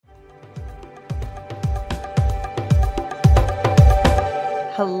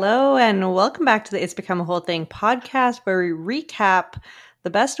Hello, and welcome back to the It's Become a Whole Thing podcast, where we recap the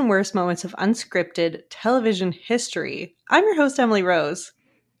best and worst moments of unscripted television history. I'm your host, Emily Rose,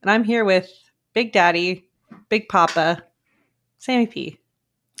 and I'm here with Big Daddy, Big Papa, Sammy P.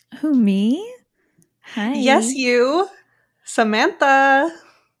 Who, me? Hi. Yes, you, Samantha.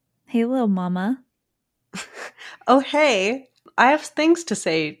 Hey, little mama. Oh, hey, I have things to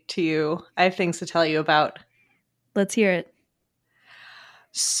say to you. I have things to tell you about. Let's hear it.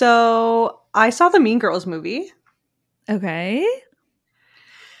 So, I saw the Mean Girls movie. Okay.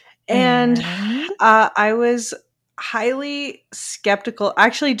 And I was highly skeptical. I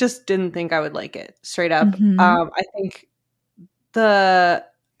actually just didn't think I would like it, straight up. I think the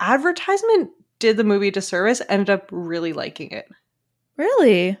advertisement did the movie a disservice. Ended up really liking it.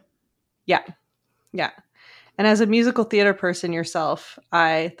 Really? Yeah. And as a musical theater person yourself,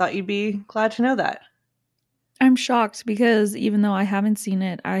 I thought you'd be glad to know that. I'm shocked because even though I haven't seen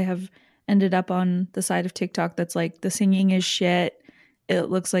it, I have ended up on the side of TikTok that's like, the singing is shit. It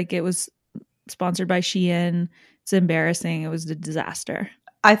looks like it was sponsored by Shein. It's embarrassing. It was a disaster.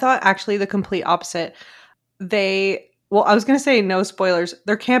 I thought actually the complete opposite. I was going to say no spoilers.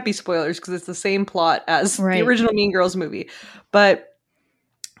 There can't be spoilers because it's the same plot as the original Mean Girls movie. But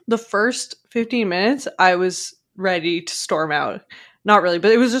the first 15 minutes, I was ready to storm out. Not really,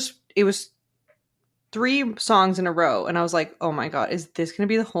 but it was 3 songs in a row. And I was like, oh my God, is this going to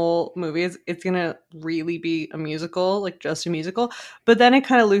be the whole movie? It's going to really be a musical, like just a musical. But then it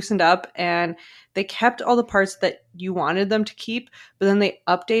kind of loosened up and they kept all the parts that you wanted them to keep. But then they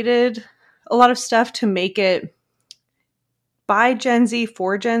updated a lot of stuff to make it by Gen Z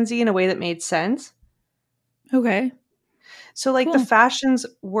for Gen Z in a way that made sense. Okay. So like the fashions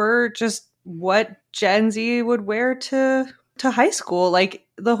were just what Gen Z would wear to high school. Like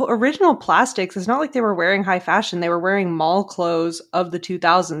the original plastics, it's not like they were wearing high fashion. They were wearing mall clothes of the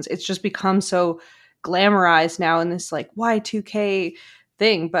 2000s. It's just become so glamorized now in this like Y2K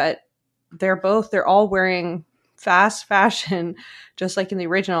thing, but they're all wearing fast fashion just like in the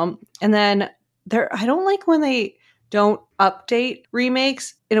original. And then I don't like when they don't update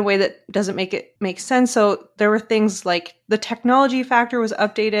remakes in a way that doesn't make it make sense. So there were things like the technology factor was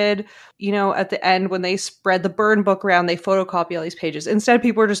updated, at the end when they spread the burn book around, they photocopy all these pages. Instead,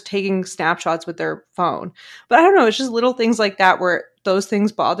 people are just taking snapshots with their phone. But I don't know, it's just little things like that where those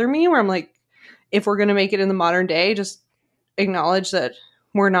things bother me, where I'm like, if we're going to make it in the modern day, just acknowledge that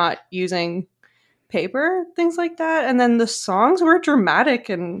we're not using paper, things like that. And then the songs were dramatic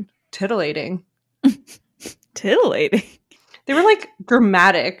and titillating. Titillating? They were like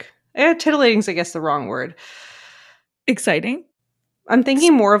dramatic. Titillating's, I guess, the wrong word. Exciting? I'm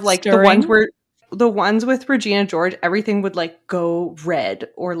thinking more of like the ones with Regina George, everything would like go red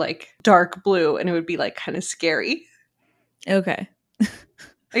or like dark blue and it would be like kind of scary. Okay.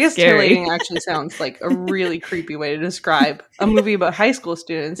 I guess titillating actually sounds like a really creepy way to describe a movie about high school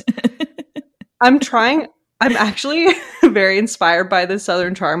students. I'm actually very inspired by the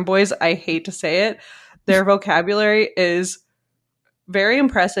Southern Charm Boys. I hate to say it. Their vocabulary is very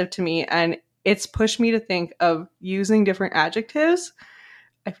impressive to me, and it's pushed me to think of using different adjectives.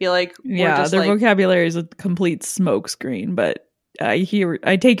 I feel like their vocabulary is a complete smokescreen, but I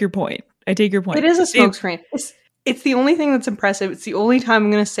take your point. It is a smokescreen. It's the only thing that's impressive. It's the only time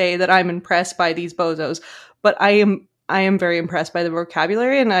I'm going to say that I'm impressed by these bozos, but I am very impressed by the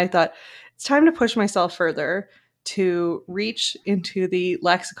vocabulary, and I thought it's time to push myself further to reach into the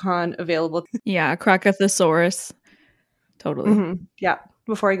lexicon available. Yeah, Krakathosaurus. Totally. Mm-hmm. Yeah.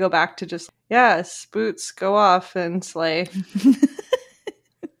 Before I go back to just, boots go off and slay,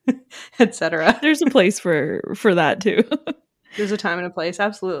 etc. There's a place for that too. There's a time and a place.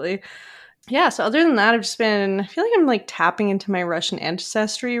 Absolutely. Yeah. So other than that, I feel like I'm like tapping into my Russian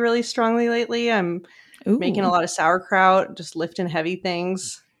ancestry really strongly lately. I'm making a lot of sauerkraut, just lifting heavy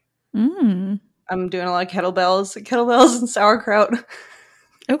things. I'm doing a lot of kettlebells and sauerkraut.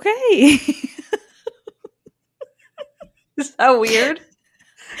 Okay. Is that weird?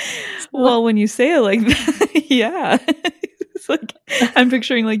 Well, when you say it like that, yeah. It's like, I'm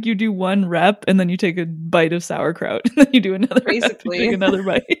picturing like you do 1 rep and then you take a bite of sauerkraut and then you do another basically. Rep, you take another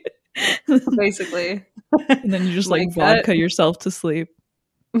bite. Basically. And then you just like vodka yourself to sleep.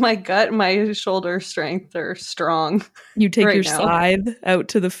 My gut, my shoulder strength are strong. You take your scythe out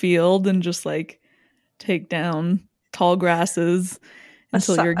to the field and just like take down tall grasses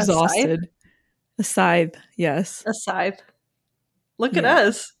until you're exhausted. A scythe, yes. A scythe. Look at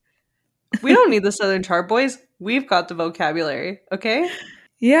us. We don't need the Southern Charm Boys. We've got the vocabulary, okay?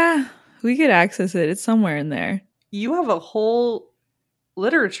 Yeah, we could access it. It's somewhere in there. You have a whole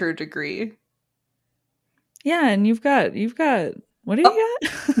literature degree. Yeah, and you've got What do you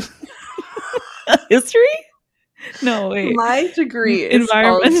got? History? No, wait. My degree is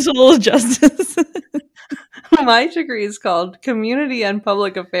environmental justice. My degree is called Community and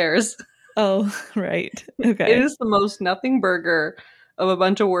Public Affairs. Oh, right. Okay. It is the most nothing burger of a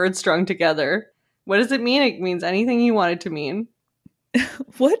bunch of words strung together. What does it mean? It means anything you want it to mean.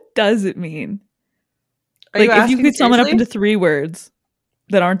 What does it mean? Are like you if you could sum it up seriously? into 3 words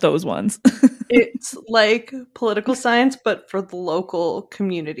that aren't those ones. It's like political science, but for the local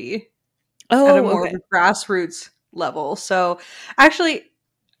community at a more grassroots level. So actually,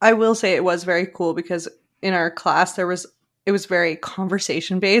 I will say it was very cool because in our class it was very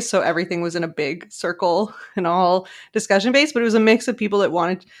conversation based. So everything was in a big circle and all discussion based, but it was a mix of people that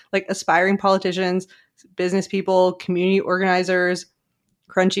wanted, like, aspiring politicians, business people, community organizers,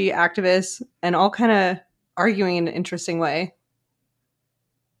 crunchy activists, and all kind of arguing in an interesting way.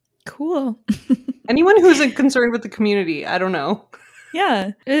 Cool. Anyone who's concerned with the community, I don't know.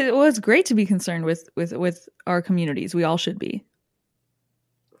 Yeah, it was great to be concerned with our communities. We all should be.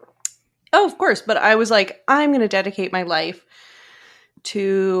 Oh, of course. But I was like, I'm going to dedicate my life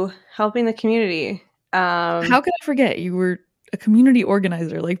to helping the community. How could I forget? You were a community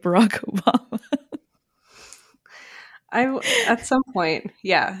organizer like Barack Obama. At some point,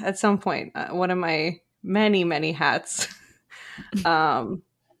 one of my many, many hats.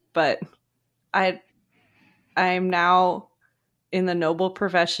 But I'm now in the noble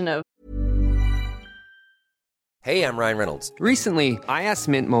profession of... Hey, I'm Ryan Reynolds. Recently, I asked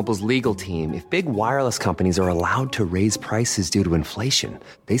Mint Mobile's legal team if big wireless companies are allowed to raise prices due to inflation.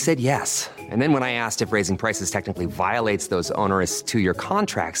 They said yes. And then when I asked if raising prices technically violates those onerous 2-year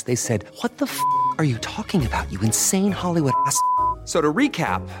contracts, they said, "What the f*** are you talking about, you insane Hollywood ass?" So to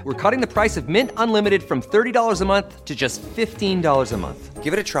recap, we're cutting the price of Mint Unlimited from $30 a month to just $15 a month.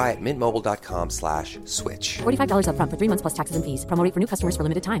 Give it a try at mintmobile.com/switch. $45 up front for 3 months plus taxes and fees. Promo rate for new customers for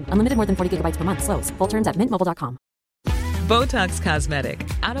limited time. Unlimited more than 40 gigabytes per month. Slows full terms at mintmobile.com. Botox Cosmetic,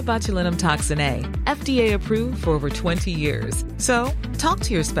 out of botulinum toxin A, FDA approved for over 20 years. So, talk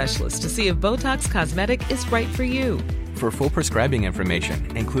to your specialist to see if Botox Cosmetic is right for you. For full prescribing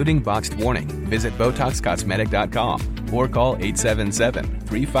information, including boxed warning, visit BotoxCosmetic.com or call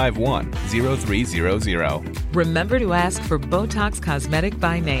 877-351-0300. Remember to ask for Botox Cosmetic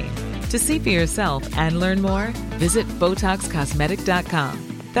by name. To see for yourself and learn more, visit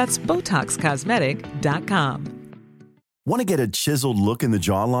BotoxCosmetic.com. That's BotoxCosmetic.com. Want to get a chiseled look in the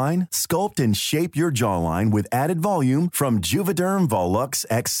jawline? Sculpt and shape your jawline with added volume from Juvederm Volux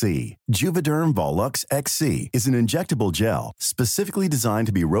XC. Juvederm Volux XC is an injectable gel specifically designed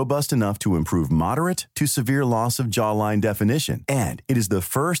to be robust enough to improve moderate to severe loss of jawline definition. And it is the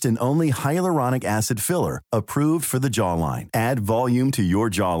first and only hyaluronic acid filler approved for the jawline. Add volume to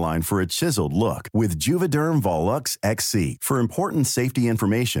your jawline for a chiseled look with Juvederm Volux XC. For important safety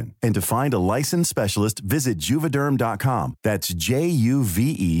information and to find a licensed specialist, visit Juvederm.com. That's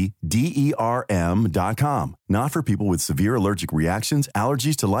Juvederm.com. Not for people with severe allergic reactions,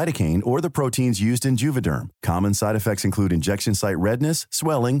 allergies to lidocaine, or the proteins used in Juvederm. Common side effects include injection site redness,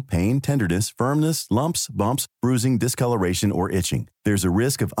 swelling, pain, tenderness, firmness, lumps, bumps, bruising, discoloration, or itching. There's a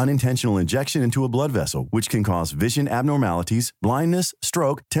risk of unintentional injection into a blood vessel, which can cause vision abnormalities, blindness,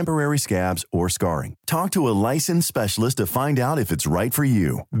 stroke, temporary scabs, or scarring. Talk to a licensed specialist to find out if it's right for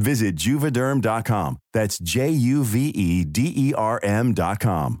you. Visit Juvederm.com. That's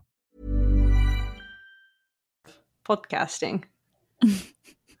Juvederm.com. Podcasting.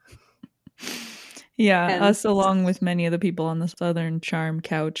 Yeah, And us along with many of the people on the Southern Charm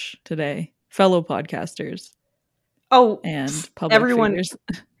couch today, fellow podcasters. Oh, and public figures.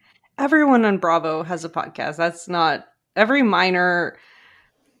 Everyone on Bravo has a podcast. That's not every minor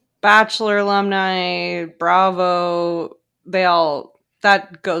Bachelor alumni, Bravo, they all,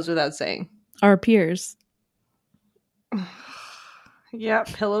 that goes without saying. Our peers. Yeah,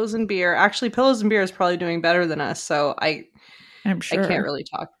 Pillows and Beer. Actually, Pillows and Beer is probably doing better than us, so I'm sure. I can't really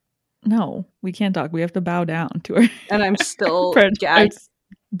talk. No, we can't talk. We have to bow down to her. And I'm still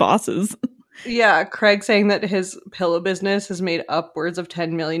bosses. Yeah, Craig saying that his pillow business has made upwards of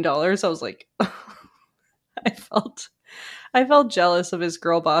 $10 million. I was like, I felt jealous of his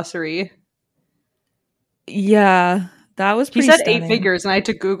girl bossery. Yeah, that was pretty He said stunning. 8 figures, and I had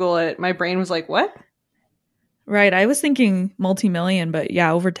to Google it. My brain was like, what? Right, I was thinking multi-million, but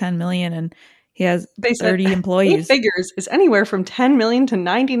yeah, over 10 million, and he has 30 employees. 8 figures is anywhere from 10 million to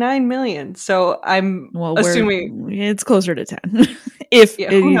 99 million. So I'm assuming it's closer to 10. If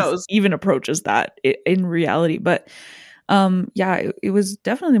who knows? Even approaches that in reality. But it was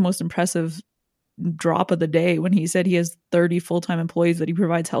definitely the most impressive drop of the day when he said he has 30 full-time employees that he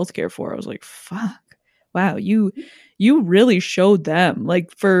provides healthcare for. I was like, fuck, wow, you really showed them.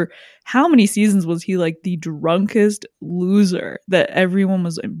 Like, for how many seasons was he like the drunkest loser that everyone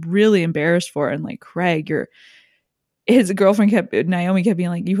was really embarrassed for? And like, Craig, his girlfriend Naomi kept being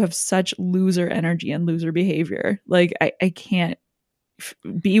like, you have such loser energy and loser behavior. Like, I can't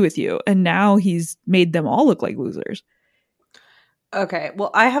be with you. And now he's made them all look like losers. Okay,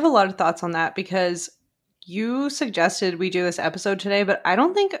 well, I have a lot of thoughts on that because you suggested we do this episode today, but I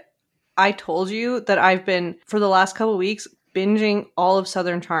don't think I told you that I've been, for the last couple of weeks, binging all of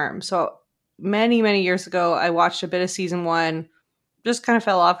Southern Charm. So many, many years ago, I watched a bit of season 1, just kind of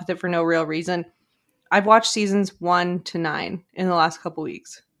fell off with it for no real reason. I've watched seasons 1 to 9 in the last couple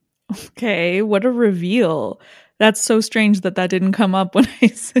weeks. Okay, what a reveal. That's so strange that didn't come up when I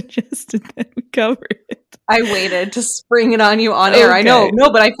suggested that we cover it. I waited to spring it on you on air. I know. No,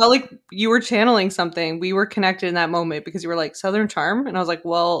 but I felt like you were channeling something. We were connected in that moment because you were like, Southern Charm? And I was like,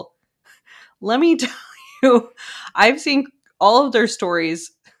 well, let me tell you, I've seen all of their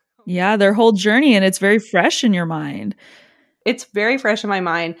stories. Yeah, their whole journey, and it's very fresh in your mind. It's very fresh in my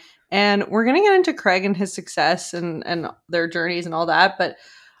mind. And we're going to get into Craig and his success and their journeys and all that. But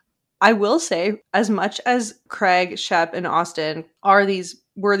I will say, as much as Craig, Shep, and Austin were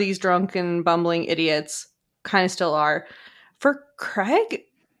these drunken, bumbling idiots, kind of still are, for Craig,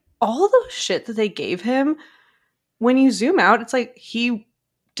 all the shit that they gave him, when you zoom out, it's like he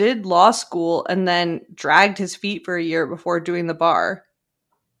did law school and then dragged his feet for a year before doing the bar.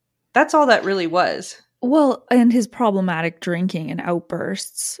 That's all that really was. Well, and his problematic drinking and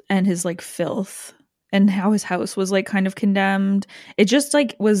outbursts and his like filth and how his house was like kind of condemned. It just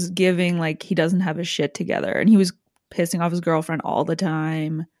like was giving like he doesn't have his shit together, and he was pissing off his girlfriend all the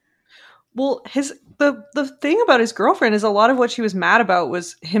time. Well, the thing about his girlfriend is a lot of what she was mad about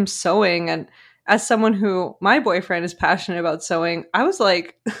was him sewing. And as someone who, my boyfriend is passionate about sewing, I was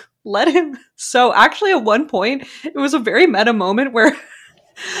like, let him sew. Actually, at one point, it was a very meta moment where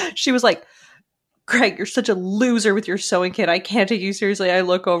she was like, Craig, you're such a loser with your sewing kit. I can't take you seriously. I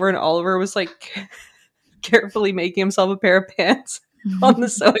look over and Oliver was like carefully making himself a pair of pants on the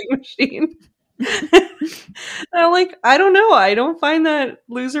sewing machine. And I'm like, I don't know. I don't find that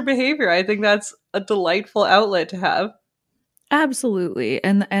loser behavior. I think that's a delightful outlet to have. Absolutely.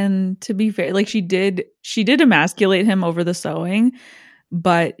 And to be fair, like she did emasculate him over the sewing,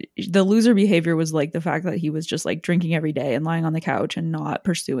 but the loser behavior was like the fact that he was just like drinking every day and lying on the couch and not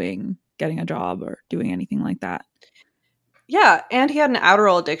pursuing getting a job or doing anything like that. Yeah, and he had an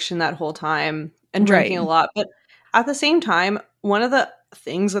Adderall addiction that whole time and drinking a lot. But at the same time, one of the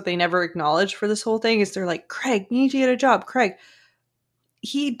things that they never acknowledged for this whole thing is they're like, Craig, you need to get a job. Craig,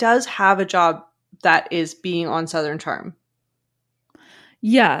 he does have a job that is being on Southern Charm.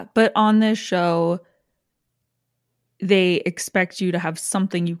 Yeah, but on this show, they expect you to have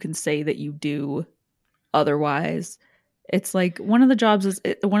something you can say that you do otherwise. It's like one of the jobs is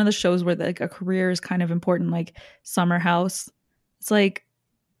one of the shows where like a career is kind of important, like Summer House. It's like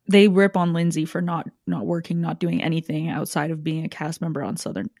they rip on Lindsay for not working, not doing anything outside of being a cast member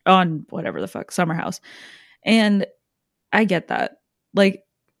on whatever the fuck, Summer House. And I get that. Like,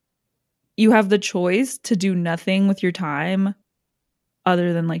 you have the choice to do nothing with your time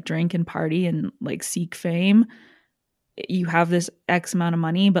other than like drink and party and like seek fame. You have this X amount of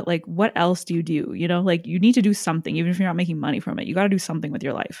money, but like, what else do? You know, like you need to do something, even if you're not making money from it. You got to do something with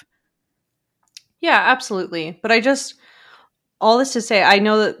your life. Yeah, absolutely. But all this to say, I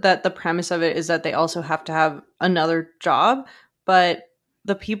know that the premise of it is that they also have to have another job, but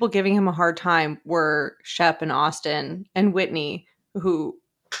the people giving him a hard time were Shep and Austin and Whitney, who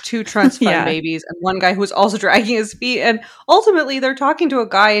 2 trust fund babies, and one guy who was also dragging his feet. And ultimately, they're talking to a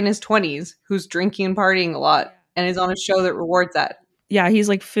guy in his 20s who's drinking and partying a lot and is on a show that rewards that. Yeah, he's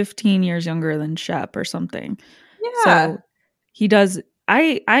like 15 years younger than Shep or something. Yeah. So he does.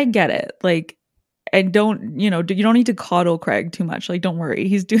 I get it. Like, and you don't need to coddle Craig too much. Like, don't worry.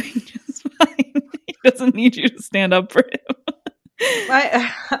 He's doing just fine. He doesn't need you to stand up for him.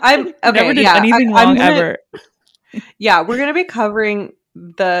 I'm okay. Never did anything wrong ever. Yeah, we're going to be covering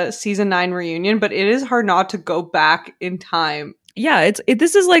the season 9 reunion, but it is hard not to go back in time. Yeah,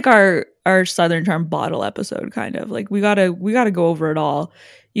 this is like our Southern Charm bottle episode, kind of. Like, we gotta go over it all.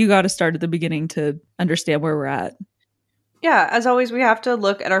 You gotta start at the beginning to understand where we're at. Yeah, as always, we have to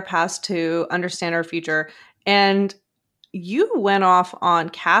look at our past to understand our future. And you went off on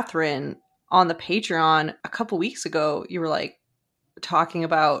Catherine on the Patreon a couple weeks ago. You were like talking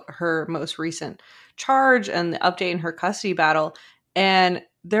about her most recent charge and the update in her custody battle. And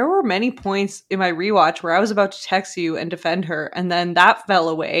there were many points in my rewatch where I was about to text you and defend her, and then that fell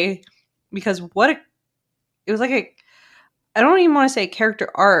away because it was like I don't even want to say character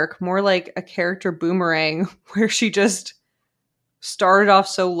arc, more like a character boomerang where she just started off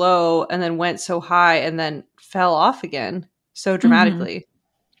so low and then went so high and then fell off again so dramatically.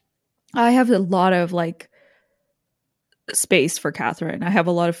 I have a lot of like space for Catherine. I have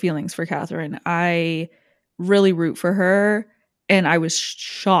a lot of feelings for Catherine. I really root for her, and I was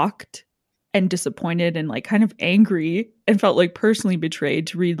shocked and disappointed and like kind of angry and felt like personally betrayed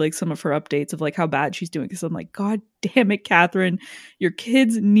to read like some of her updates of like how bad she's doing, because I'm like, God damn it, Catherine, your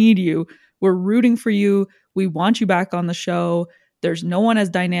kids need you. We're rooting for you. We want you back on the show. There's no one as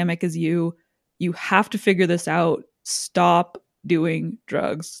dynamic as you. You have to figure this out. Stop doing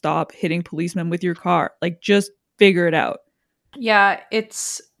drugs. Stop hitting policemen with your car. Like, just figure it out. Yeah,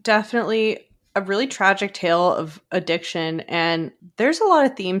 it's definitely a really tragic tale of addiction, and there's a lot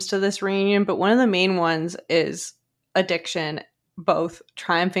of themes to this reunion, but one of the main ones is addiction, both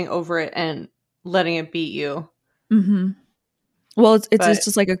triumphing over it and letting it beat you. Well, it's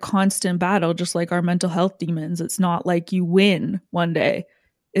just like a constant battle, just like our mental health demons. It's not like you win one day.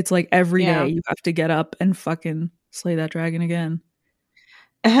 It's like every day you have to get up and fucking slay that dragon again.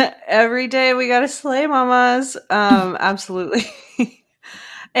 Every day we gotta slay mamas. Absolutely.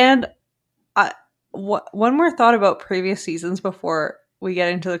 And one more thought about previous seasons before we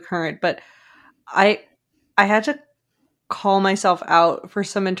get into the current, but I had to call myself out for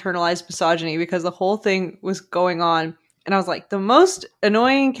some internalized misogyny because the whole thing was going on, and I was like, the most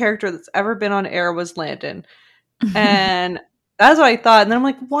annoying character that's ever been on air was Landon. And that's what I thought. And then I'm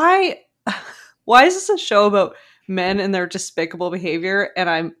like, why is this a show about men and their despicable behavior, and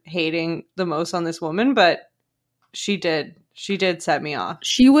I'm hating the most on this woman? But she did set me off.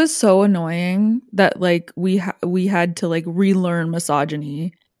 She was so annoying that like we had to like relearn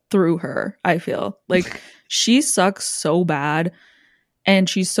misogyny through her. I feel like she sucks so bad, and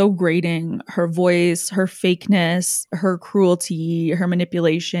she's so grating. Her voice, her fakeness, her cruelty, her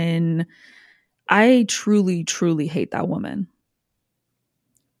manipulation. I truly, truly hate that woman.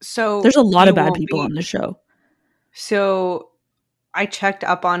 So there's a lot of bad people on the show. So I checked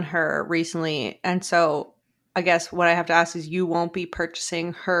up on her recently, and so I guess what I have to ask is, you won't be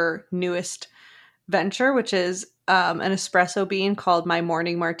purchasing her newest venture, which is an espresso bean called My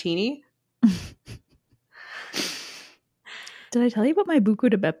Morning Martini. Did I tell you about my Buco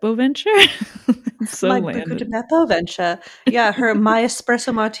de Beppo venture? So my landed. Buco de Beppo venture. Yeah, her My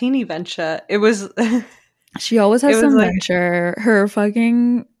Espresso Martini venture. It was... She always has some like, venture.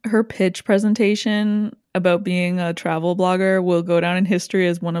 Her pitch presentation about being a travel blogger will go down in history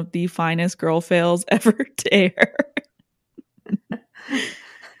as one of the finest girl fails ever to air.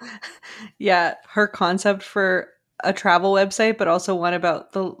 Yeah, her concept for a travel website, but also one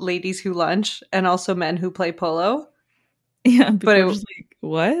about the ladies who lunch and also men who play polo. Yeah, but it was like,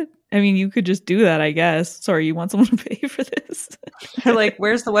 what? I mean, you could just do that, I guess. Sorry, you want someone to pay for this? They're like,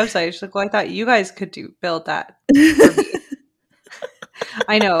 where's the website? She's like, well, I thought you guys could build that for me.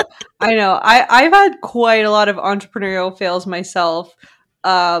 I know. I've had quite a lot of entrepreneurial fails myself,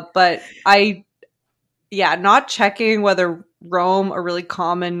 but not checking whether Rome, a really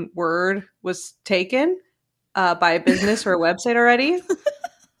common word, was taken by a business or a website already.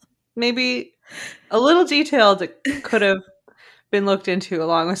 Maybe a little detail that could have been looked into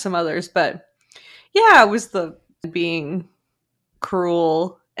along with some others, but yeah, it was the being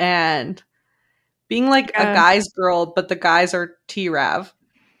cruel and being like a guy's girl, but the guys are T-Rav.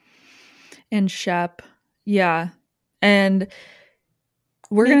 And Shep. Yeah. And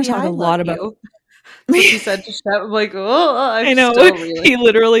we're going to talk a lot about... What she said to Shep. I'm like, oh, I know. He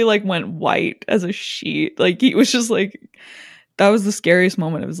literally like went white as a sheet. Like, he was just like, that was the scariest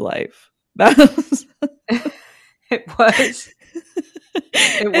moment of his life. That was... It was.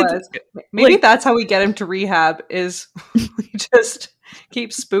 It was. Maybe like, that's how we get him to rehab, is we just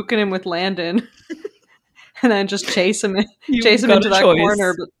keep spooking him with Landon and then just chase him into that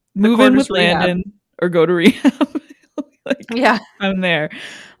corner. But move in with Landon or go to rehab. Like, yeah. I'm there.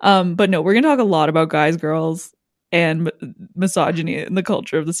 But no, we're going to talk a lot about guys, girls, and misogyny in the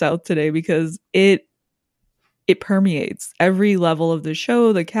culture of the South today, because it permeates every level of the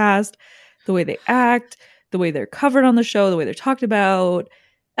show, the cast, the way they act, the way they're covered on the show, the way they're talked about,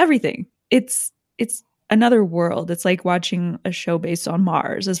 everything. It's another world. It's like watching a show based on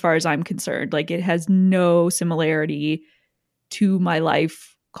Mars, as far as I'm concerned. Like, it has no similarity to my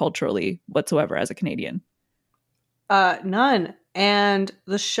life culturally whatsoever as a Canadian. None. And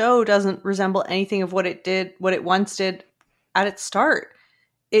the show doesn't resemble anything of what it once did at its start.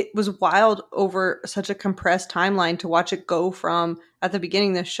 It was wild over such a compressed timeline to watch it go from, at the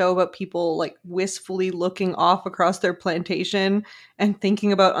beginning, this show about people like wistfully looking off across their plantation and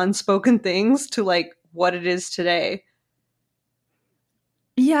thinking about unspoken things, to like what it is today.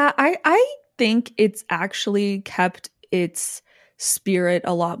 Yeah, I think it's actually kept its spirit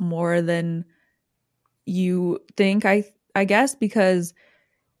a lot more than you think. I guess because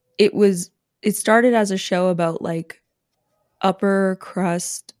it was it started as a show about like upper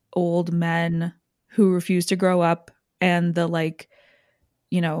crust old men who refuse to grow up and the like,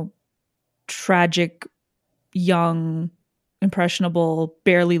 you know, tragic young impressionable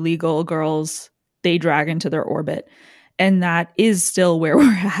barely legal girls they drag into their orbit. And that is still where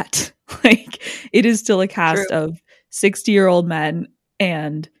we're at. Like it is still a True. cast of 60-year-old men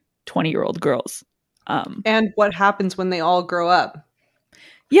and 20-year-old girls. And what happens when they all grow up?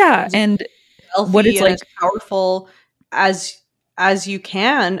 Yeah, and what Wealthy it's and like as powerful as you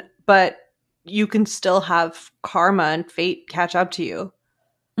can, but you can still have karma and fate catch up to you.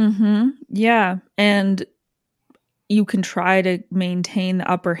 yeah, and you can try to maintain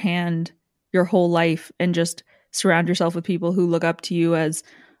the upper hand your whole life and just surround yourself with people who look up to you as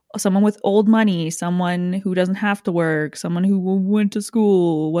someone with old money, someone who doesn't have to work, someone who went to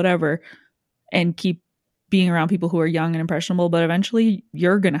school, whatever, and keep being around people who are young and impressionable. But eventually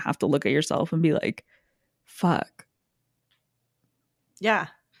you're going to have to look at yourself and be like, fuck. Yeah.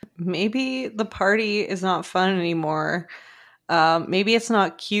 Maybe the party is not fun anymore. Maybe it's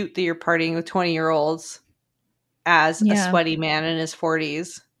not cute that you're partying with 20-year-olds as a Yeah. sweaty man in his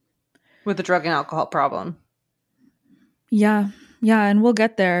 40s with a drug and alcohol problem. Yeah. Yeah. And we'll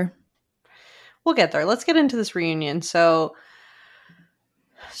get there. We'll get there. Let's get into this reunion. So,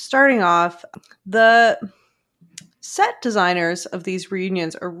 starting off, the set designers of these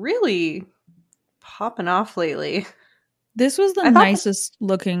reunions are really popping off lately. This was the I thought nicest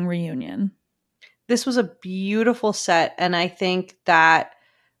looking reunion. this was a beautiful set, and I think that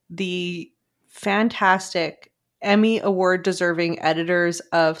the fantastic Emmy Award deserving editors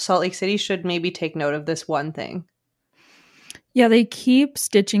of Salt Lake City should maybe take note of this one thing. Yeah, they keep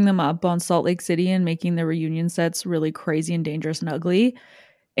stitching them up on Salt Lake City and making the reunion sets really crazy and dangerous and ugly.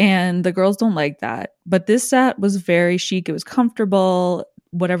 And the girls don't like that. But this set was very chic. It was comfortable.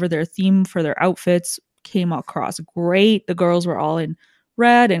 Whatever their theme for their outfits came across great. The girls were all in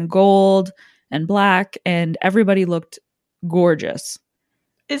red and gold and black, and everybody looked gorgeous.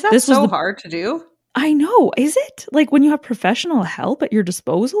 Is that This was so the hard to do? I know. Is it? Like when you have professional help at your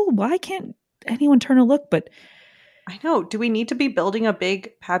disposal, why can't anyone turn a look? But I know. Do we need to be building a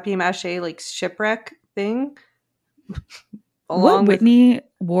big papier-mâché like shipwreck thing? what Along with Whitney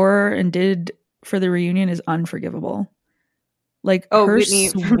wore and did for the reunion is unforgivable. Like her Whitney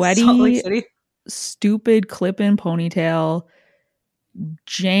from Salt Lake sweaty, City. stupid clip-in ponytail,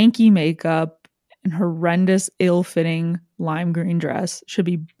 janky makeup, and horrendous, ill-fitting lime green dress should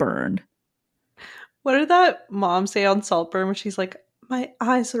be burned. What did that mom say on Saltburn when she's like, my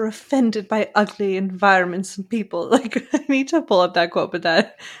eyes are offended by ugly environments and people? Like, I need to pull up that quote, but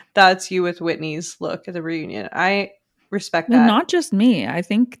that's you with Whitney's look at the reunion. I respect And that. not just me. I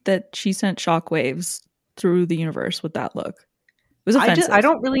think that she sent shockwaves through the universe with that look. It was offensive. I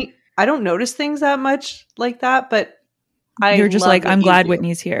don't notice things that much like that, but You're just like, I'm glad do.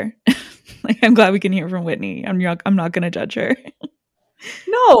 Whitney's here. Like, I'm glad we can hear from Whitney. I'm not going to judge her.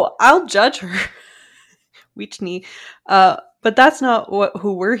 No, I'll judge her. Whitney. But that's not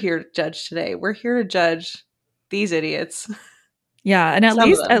who we're here to judge today. We're here to judge these idiots. Yeah, and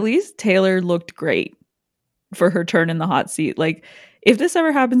at least Taylor looked great for her turn in the hot seat. Like, if this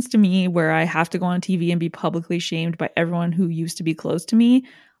ever happens to me where I have to go on TV and be publicly shamed by everyone who used to be close to me,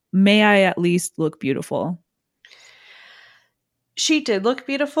 may I at least look beautiful? She did look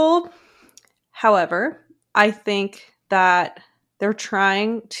beautiful. However, I think that they're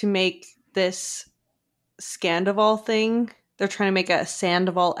trying to make this Scandival thing. They're trying to make a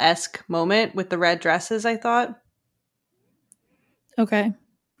Sandoval-esque moment with the red dresses, I thought. Okay.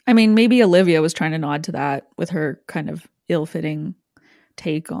 I mean, maybe Olivia was trying to nod to that with her kind of ill-fitting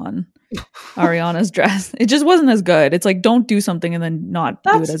take on Ariana's dress. It just wasn't as good. It's like, don't do something and then not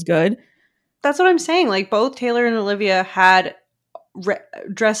do it as good. That's what I'm saying. Like, both Taylor and Olivia had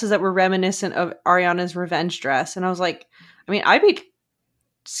dresses that were reminiscent of Ariana's revenge dress. And I was like, I mean, I'd be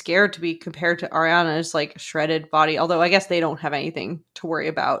scared to be compared to Ariana's like shredded body, although I guess they don't have anything to worry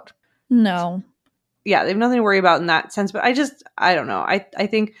about. No. Yeah, they have nothing to worry about in that sense, but I don't know. I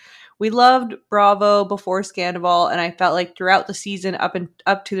think we loved Bravo before Scandival, and I felt like throughout the season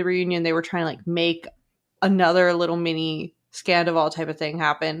up to the reunion they were trying to like make another little mini Scandival type of thing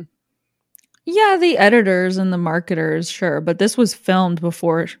happen. Yeah, the editors and the marketers, sure, but this was filmed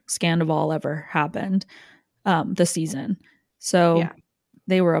before Scandival ever happened, the season. So yeah.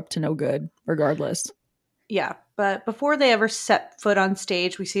 They were up to no good, regardless. Yeah, but before they ever set foot on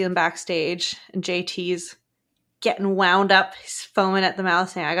stage, we see them backstage, and JT's getting wound up. He's foaming at the mouth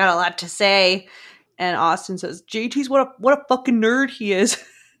saying, I got a lot to say. And Austin says, JT's what a fucking nerd he is.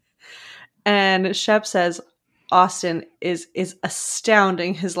 And Shep says, Austin is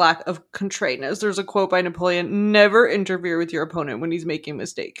astounding, his lack of contriteness. There's a quote by Napoleon, never interfere with your opponent when he's making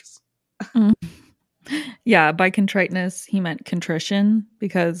mistakes. Mm. Yeah, by contriteness, he meant contrition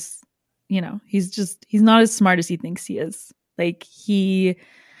because, he's not as smart as he thinks he is. Like, he's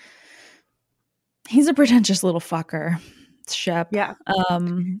a pretentious little fucker. It's Shep. Yeah.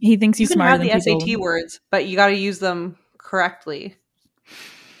 He thinks he's smarter than people. You can have the SAT words, but you got to use them correctly.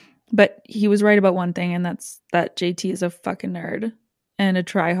 But he was right about one thing, and that's that JT is a fucking nerd and a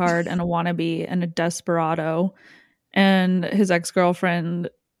tryhard and a wannabe and a desperado. And his ex-girlfriend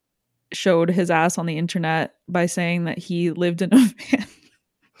showed his ass on the internet by saying that he lived in a van.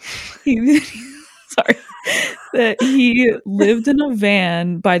 That he lived in a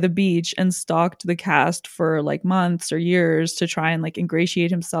van by the beach and stalked the cast for like months or years to try and like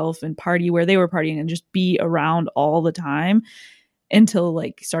ingratiate himself and party where they were partying and just be around all the time. Until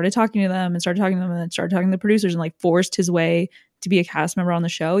like he started talking to them and started talking to the producers and like forced his way to be a cast member on the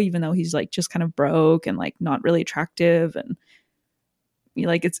show, even though he's like just kind of broke and like not really attractive. And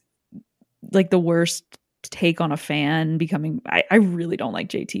like, it's like the worst take on a fan becoming, I really don't like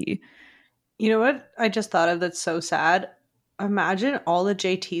JT. You know what I just thought of that's so sad? Imagine all the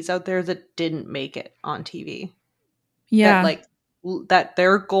JTs out there that didn't make it on TV. Yeah. That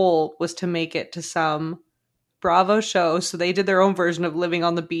their goal was to make it to some Bravo show, so they did their own version of living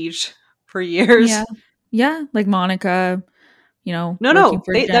on the beach for years. Yeah, like Monica, No,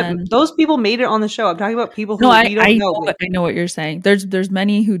 those people made it on the show. I'm talking about people who we don't know. I know what you're saying. There's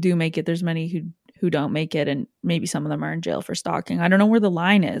many who do make it. There's many who don't make it, and maybe some of them are in jail for stalking. I don't know where the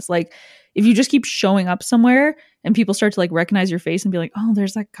line is. Like, if you just keep showing up somewhere and people start to like recognize your face and be like, "Oh,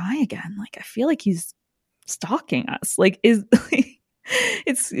 there's that guy again." Like, I feel like he's stalking us. Like,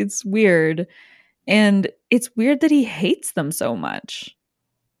 it's weird. And it's weird that he hates them so much.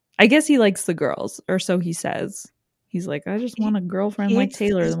 I guess he likes the girls, or so he says. He's like, I just want a girlfriend like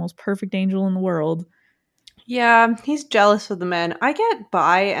Taylor, the most perfect angel in the world. Yeah, he's jealous of the men. I get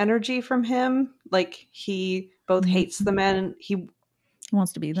bi energy from him. Like, he both hates the men and he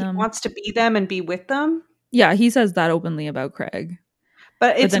wants to be them. He wants to be them and be with them. Yeah, he says that openly about Craig.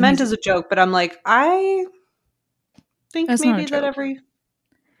 But it's meant as a joke. But I'm like, I think maybe that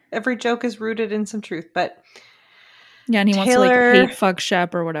every joke is rooted in some truth. But yeah, and he wants to like hate fuck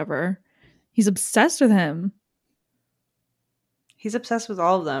Shep or whatever. He's obsessed with him. He's obsessed with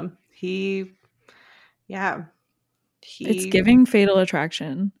all of them. It's giving Fatal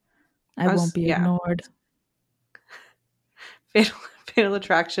Attraction. I won't be ignored. Fatal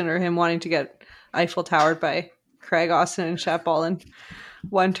Attraction, or him wanting to get Eiffel Towered by Craig, Austin, and Shep all in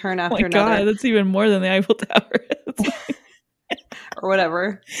one turn after another. God, that's even more than the Eiffel Tower. Or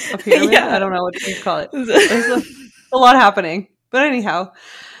whatever. A pyramid? Yeah. I don't know what you call it. There's a lot happening. But anyhow,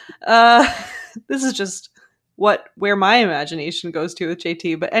 this is just where my imagination goes to with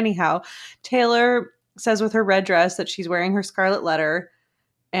JT. But anyhow, Taylor says with her red dress that she's wearing her scarlet letter,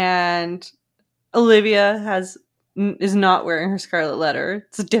 and Olivia is not wearing her scarlet letter.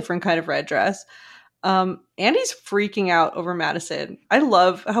 It's a different kind of red dress. Andy's freaking out over Madison. I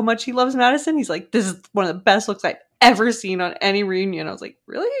love how much he loves Madison. He's like, this is one of the best looks I've ever seen on any reunion. I was like,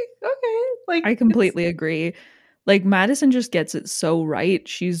 really? Okay. Like, I completely agree. Like, Madison just gets it so right.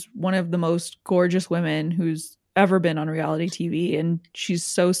 She's one of the most gorgeous women who's ever been on reality TV, and she's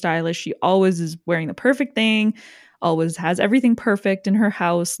so stylish. She always is wearing the perfect thing, always has everything perfect in her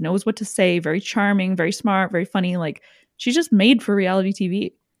house, knows what to say, very charming, very smart, very funny. Like, she's just made for reality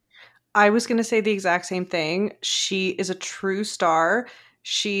TV. I was going to say the exact same thing. She is a true star.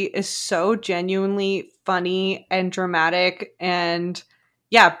 She is so genuinely funny and dramatic and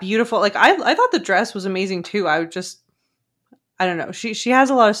beautiful. Like, I thought the dress was amazing too. I don't know. She has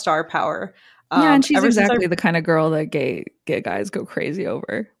a lot of star power. And she's exactly the kind of girl that gay guys go crazy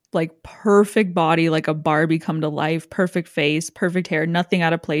over. Like, perfect body, like a Barbie come to life, perfect face, perfect hair, nothing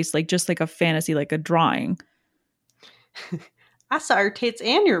out of place, like just like a fantasy, like a drawing. I saw her tits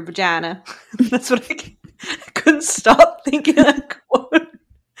and your vagina. That's what I couldn't stop thinking that quote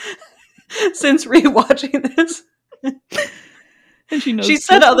since rewatching this. And she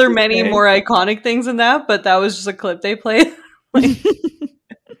said many more iconic things than that, but that was just a clip they played. Like,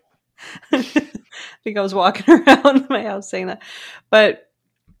 I think I was walking around my house saying that. But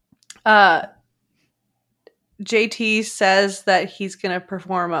JT says that he's going to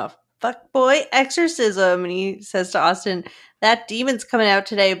perform a fuckboy exorcism. And he says to Austin, that demon's coming out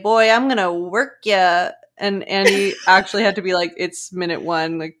today. Boy, I'm going to work ya. And Andy actually had to be like, it's minute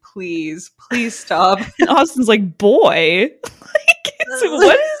 1. Like, please stop. And Austin's like, boy,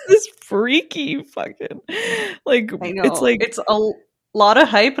 what is this freaky fucking, like, I know. it's like, it's a lot of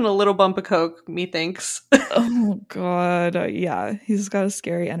hype and a little bump of coke, methinks. oh god, yeah, he's got a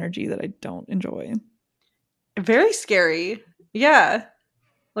scary energy that I don't enjoy. Very scary. Yeah.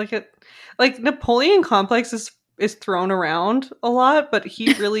 Like Napoleon complex is thrown around a lot, but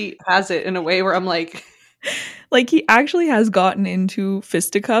he really has it in a way where I'm like he actually has gotten into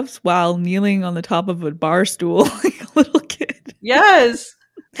fisticuffs while kneeling on the top of a bar stool like a little kid. Yes.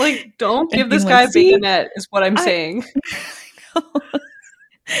 Like, don't give this guy a bayonet is what I'm saying.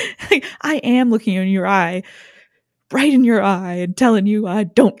 Like, I am looking in your eye, right in your eye, and telling you I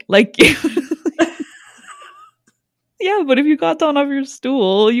don't like you. Yeah, but if you got down off your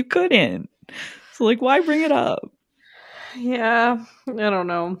stool, you couldn't. So, like, why bring it up? Yeah, I don't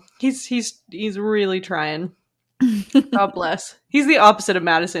know. He's really trying. God bless. He's the opposite of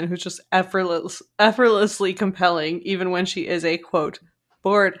Madison, who's just effortlessly compelling, even when she is a quote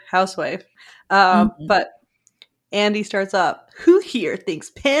bored housewife. But Andy starts up. Who here thinks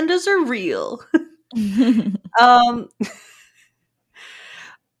pandas are real?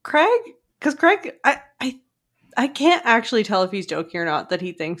 Craig, because Craig, I can't actually tell if he's joking or not that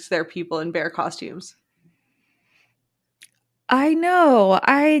he thinks they're people in bear costumes. I know.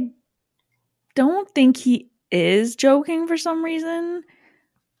 I don't think he is joking for some reason,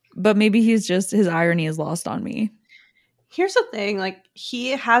 but maybe his irony is lost on me. Here's the thing, like,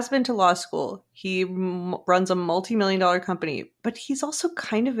 he has been to law school. He runs a multi-million-dollar company, but he's also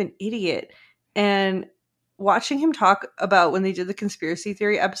kind of an idiot. And watching him talk about when they did the conspiracy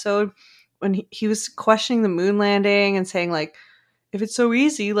theory episode, when he was questioning the moon landing and saying, like, if it's so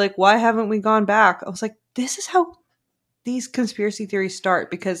easy, like, why haven't we gone back? I was like, this is how these conspiracy theories start,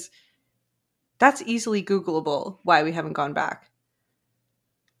 because that's easily Googleable, why we haven't gone back.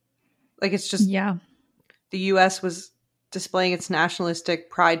 Like, it's just, yeah, the US was displaying its nationalistic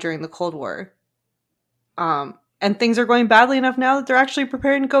pride during the Cold War. And things are going badly enough now that they're actually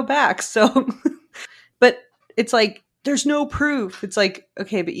preparing to go back. So, but it's like, there's no proof. It's like,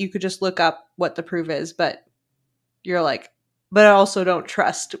 okay, but you could just look up what the proof is, but you're like, but I also don't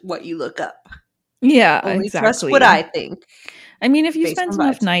trust what you look up. Yeah, Only exactly. trust what I think. I mean, if you spend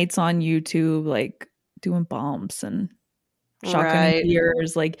enough nights on YouTube, like doing bumps and shotgun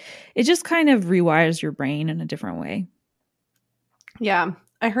ears, like, it just kind of rewires your brain in a different way. Yeah.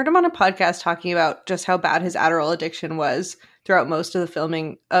 I heard him on a podcast talking about just how bad his Adderall addiction was throughout most of the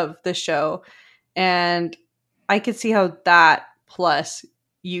filming of the show. And I could see how that plus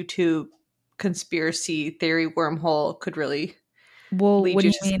YouTube conspiracy theory wormhole could really lead what do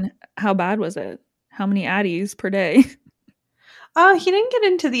you mean? How bad was it? How many Addies per day? He didn't get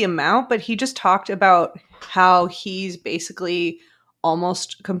into the amount, but he just talked about how he's basically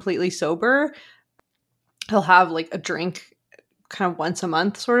almost completely sober. He'll have like a drink kind of once a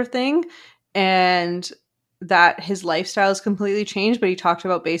month sort of thing, and that his lifestyle has completely changed. But he talked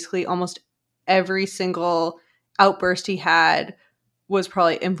about basically almost every single outburst he had was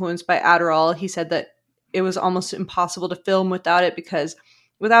probably influenced by Adderall. He said that it was almost impossible to film without it, because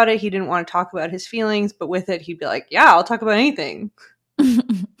without it, he didn't want to talk about his feelings, but with it, he'd be like, yeah, I'll talk about anything.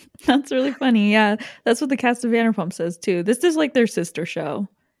 That's really funny. Yeah, that's what the cast of Vanderpump says too. This is like their sister show.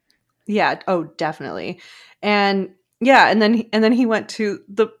 Yeah, oh, definitely. And yeah, and then he went to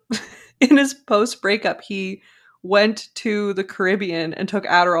in his post-breakup, he went to the Caribbean and took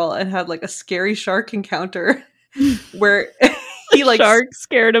Adderall and had like a scary shark encounter where he like shark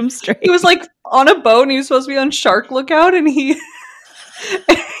scared him straight. He was like on a boat and he was supposed to be on shark lookout, and he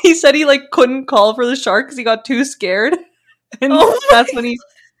said he like couldn't call for the shark because he got too scared, and that's when he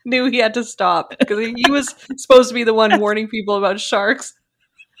knew he had to stop, because he was supposed to be the one warning people about sharks.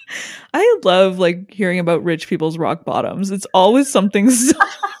 I love like hearing about rich people's rock bottoms. It's always something so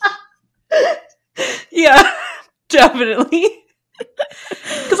yeah, definitely.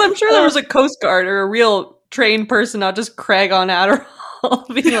 Because I'm sure there was a Coast Guard or a real trained person, not just Craig on Adderall,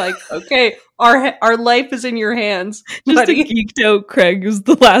 being like, okay, our life is in your hands, buddy. Just a geeked out Craig is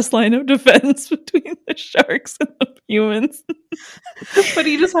the last line of defense between the sharks and the humans. But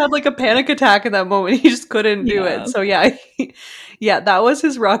he just had like a panic attack in that moment. He just couldn't do it. So yeah, that was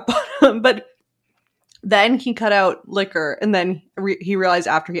his rock bottom. But then he cut out liquor, and then he realized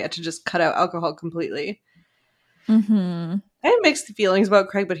after he had to just cut out alcohol completely. Mm-hmm. I have mixed feelings about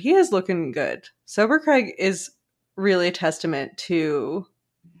Craig, but he is looking good. Sober Craig is really a testament to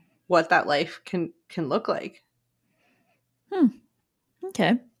what that life can look like.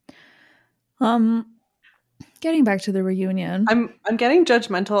 Okay. Getting back to the reunion. I'm getting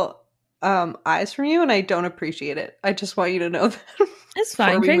judgmental eyes from you, and I don't appreciate it. I just want you to know that. It's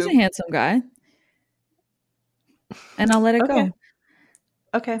fine. Craig's a handsome guy. And I'll let it go.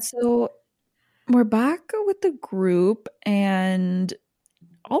 Okay. So we're back with the group, and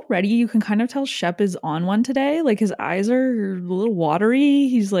already you can kind of tell Shep is on one today. Like his eyes are a little watery.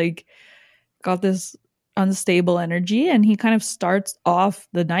 He's like got this unstable energy, and he kind of starts off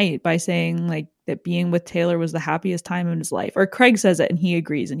the night by saying like that being with Taylor was the happiest time in his life. Or Craig says it and he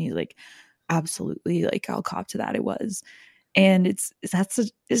agrees, and he's like, absolutely, like I'll cop to that, it was. And it's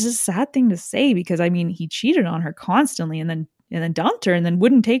a sad thing to say, because I mean he cheated on her constantly and then dumped her and then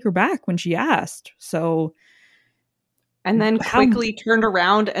wouldn't take her back when she asked. So and then quickly turned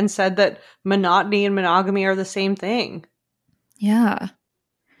around and said that monotony and monogamy are the same thing. Yeah.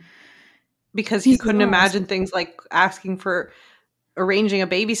 Because he couldn't imagine things like arranging a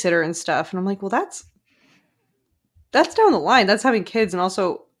babysitter and stuff. And I'm like, well, that's down the line. That's having kids. And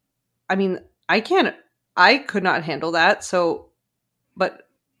also, I mean, I could not handle that. So, but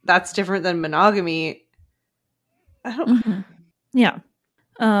that's different than monogamy. I don't. Mm-hmm. Yeah.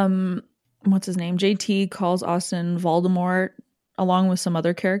 What's his name? JT calls Austin Voldemort along with some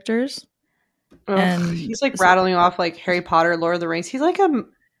other characters. And he's like rattling off like Harry Potter, Lord of the Rings. He's like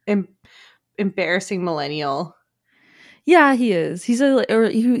embarrassing millennial. Yeah, he is. He said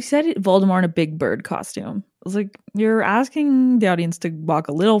Voldemort in a Big Bird costume. I was like, you're asking the audience to walk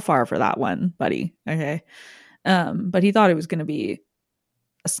a little far for that one, buddy. Okay. But he thought it was going to be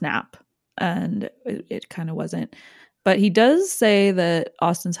a snap, and it kind of wasn't. But he does say that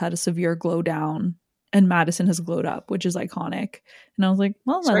Austin's had a severe glow down and Madison has glowed up, which is iconic. And I was like,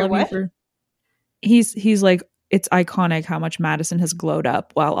 well, I love you for. He's like, it's iconic how much Madison has glowed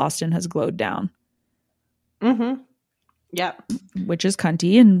up while Austin has glowed down. Mm-hmm. Yeah. Which is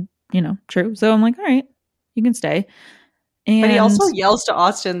cunty and, true. So I'm like, all right, you can stay. And but he also yells to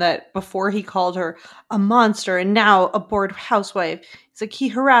Austin that before he called her a monster and now a bored housewife. He's like, he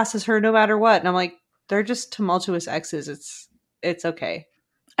harasses her no matter what. And I'm like, they're just tumultuous exes. It's okay.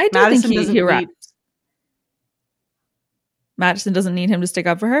 I do think he harasses. Madison doesn't need him to stick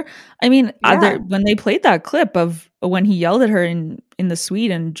up for her. I mean, when they played that clip of when he yelled at her in the suite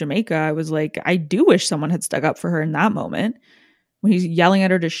in Jamaica, I was like, I do wish someone had stuck up for her in that moment. When he's yelling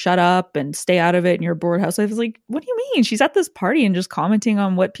at her to shut up and stay out of it and you're a bored housewife, I was like, what do you mean? She's at this party and just commenting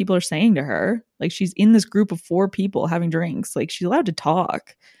on what people are saying to her. Like, she's in this group of 4 people having drinks. Like, she's allowed to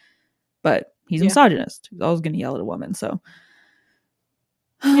talk. But he's a misogynist. He's always going to yell at a woman. So,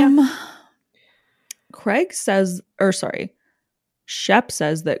 Shep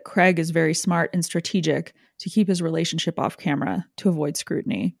says that Craig is very smart and strategic to keep his relationship off camera to avoid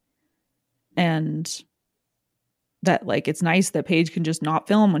scrutiny. And that, like, it's nice that Paige can just not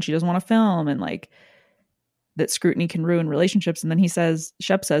film when she doesn't want to film, and like that scrutiny can ruin relationships. And then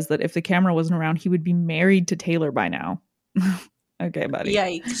Shep says that if the camera wasn't around, he would be married to Taylor by now. Okay, buddy.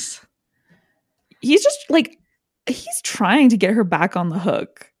 Yikes. He's just like, he's trying to get her back on the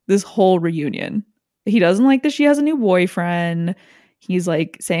hook this whole reunion. He doesn't like that she has a new boyfriend. He's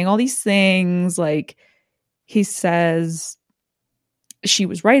like saying all these things. Like, he says she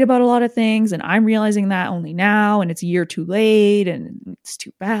was right about a lot of things, and I'm realizing that only now, and it's a year too late, and it's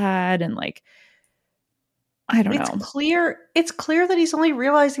too bad. And like, I don't know. It's clear that he's only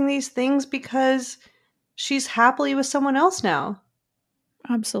realizing these things because she's happily with someone else now.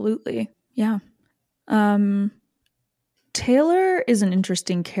 Absolutely. Yeah. Taylor is an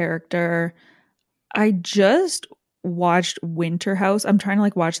interesting character. I just watched Winter House. I'm trying to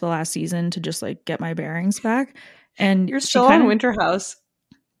like watch the last season to just like get my bearings back. And you're still on Winter House.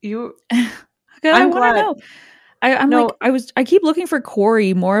 I want to know. I keep looking for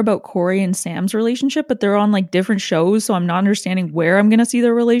more about Corey and Sam's relationship, but they're on like different shows, so I'm not understanding where I'm going to see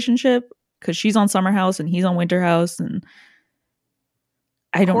their relationship, because she's on Summer House and he's on Winter House, and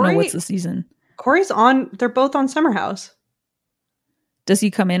I don't know what's the season. They're both on Summer House. Does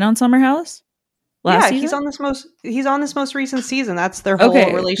he come in on Summer House? Season? He's on this most recent season. That's their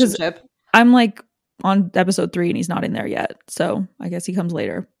whole relationship. I'm like on episode 3 and he's not in there yet, so I guess he comes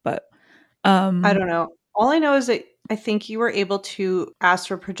later. But I don't know. All I know is that I think you were able to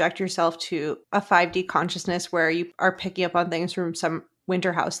astral project yourself to a 5D consciousness where you are picking up on things from some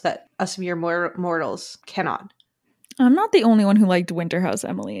Winter House that us mere mortals cannot. I'm not the only one who liked Winter House,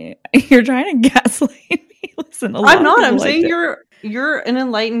 Emily. You're trying to gaslight me. Listen, I'm not. I'm saying you're an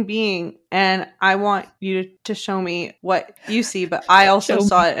enlightened being, and I want you to show me what you see, but I also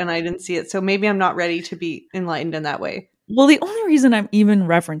saw it and I didn't see it. So maybe I'm not ready to be enlightened in that way. Well, the only reason I'm even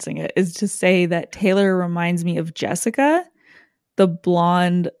referencing it is to say that Taylor reminds me of Jessica, the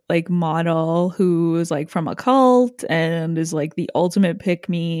blonde like model who is like from a cult and is like the ultimate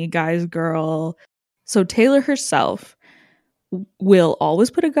pick-me guy's girl. So Taylor herself will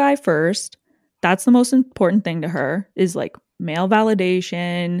always put a guy first. That's the most important thing to her, is like male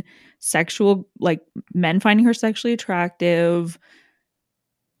validation, sexual, like men finding her sexually attractive.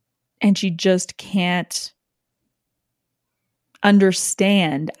 And she just can't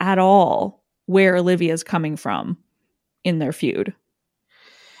understand at all where Olivia's coming from in their feud.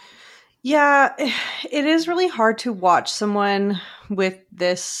 Yeah, it is really hard to watch someone with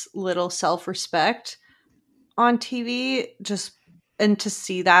this little self-respect on TV, and to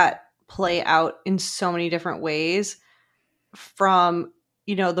see that play out in so many different ways, from,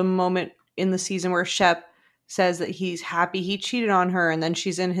 the moment in the season where Shep says that he's happy he cheated on her, and then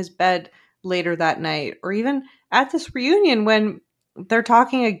she's in his bed later that night, or even at this reunion when they're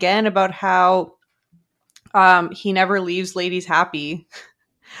talking again about how he never leaves ladies happy,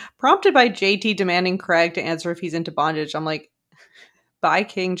 prompted by JT demanding Craig to answer if he's into bondage. I'm like, bye,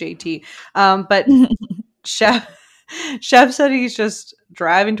 King JT. But Chef said he's just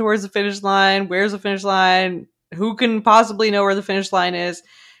driving towards the finish line. Where's the finish line? Who can possibly know where the finish line is?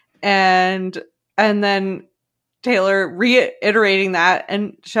 And then Taylor reiterating that,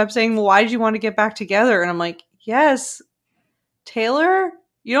 and Shep saying, well, why did you want to get back together? And I'm like, yes, Taylor,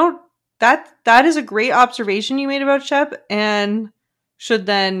 that is a great observation you made about Shep, and should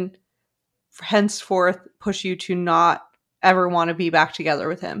then henceforth push you to not ever want to be back together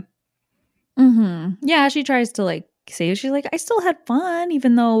with him. Mm-hmm. Yeah, she tries to like say, she's like, I still had fun,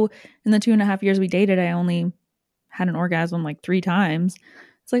 even though in the 2.5 years we dated, I only had an orgasm like 3 times.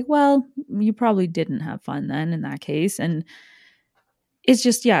 It's like, well, you probably didn't have fun then in that case. And it's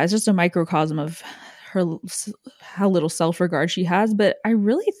just a microcosm of her, how little self-regard she has. But I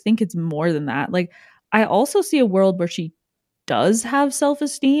really think it's more than that. Like, I also see a world where she does have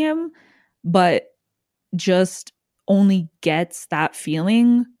self-esteem, but just only gets that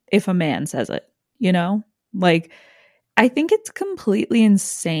feeling if a man says it, Like, I think it's completely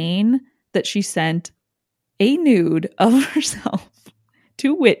insane that she sent a nude of herself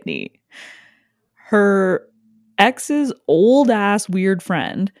to Whitney, her ex's old ass weird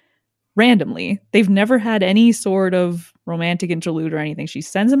friend, randomly. They've never had any sort of romantic interlude or anything. She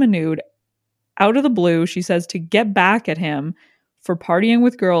sends him a nude out of the blue. She says to get back at him for partying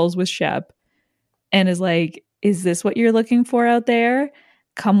with girls with Shep, and is like, is this what you're looking for out there?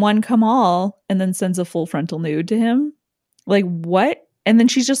 Come one, come all. And then sends a full frontal nude to him. Like, what? And then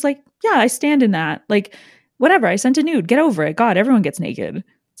she's just like, yeah, I stand in that. Like, whatever, I sent a nude. Get over it. God, everyone gets naked.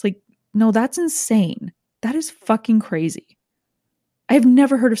 It's like, no, that's insane. That is fucking crazy. I've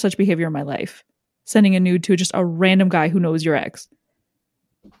never heard of such behavior in my life. Sending a nude to just a random guy who knows your ex.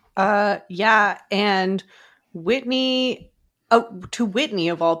 Yeah, and Whitney, to Whitney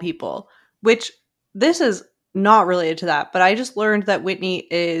of all people, which this is not related to that, but I just learned that Whitney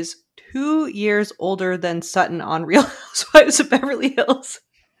is 2 years older than Sutton on Real Housewives of Beverly Hills.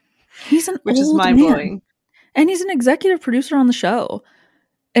 He's an which old is mind-blowing. Man. And he's an executive producer on the show.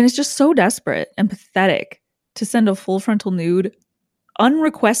 And it's just so desperate and pathetic to send a full frontal nude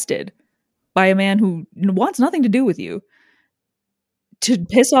unrequested by a man who wants nothing to do with you to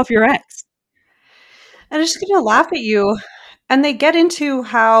piss off your ex. And it's just going to laugh at you. And they get into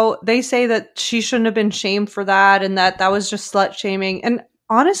how they say that she shouldn't have been shamed for that, and that was just slut shaming. And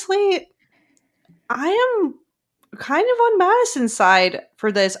honestly, I am kind of on Madison's side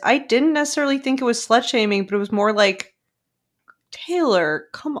for this. I didn't necessarily think it was slut shaming, but it was more like, Taylor,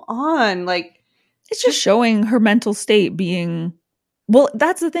 come on. Like, it's just showing her mental state being, well,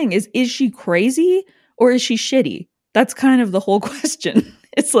 that's the thing, is she crazy or is she shitty? That's kind of the whole question.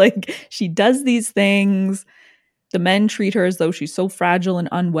 It's like, she does these things. The men treat her as though she's so fragile and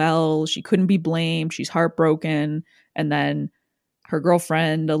unwell. She couldn't be blamed. She's heartbroken. And then her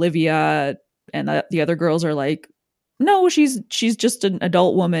girlfriend, Olivia, and the other girls are like, no, she's just an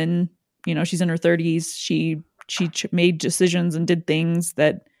adult woman. She's in her 30s. She made decisions and did things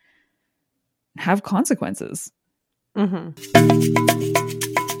that have consequences. Mm-hmm.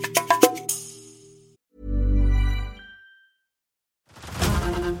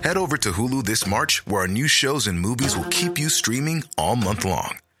 Head over to Hulu this March, where our new shows and movies will keep you streaming all month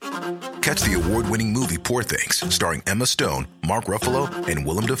long. Catch the award-winning movie Poor Things, starring Emma Stone, Mark Ruffalo, and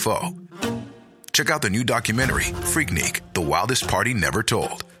Willem Dafoe. Check out the new documentary, Freaknik, The Wildest Party Never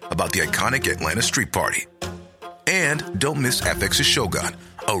Told, about the iconic Atlanta Street Party. And don't miss FX's Shogun,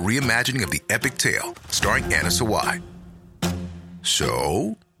 a reimagining of the epic tale, starring Anna Sawai.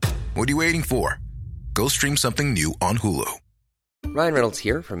 So, what are you waiting for? Go stream something new on Hulu. Ryan Reynolds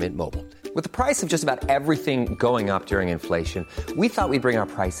here from Mint Mobile. With the price of just about everything going up during inflation, we thought we'd bring our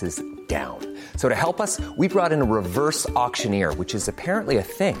prices down. So to help us, we brought in a reverse auctioneer, which is apparently a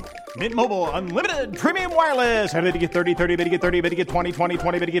thing. Mint Mobile Unlimited Premium Wireless. How to get 30, 30, bit to get 30, bit to get 20, 20,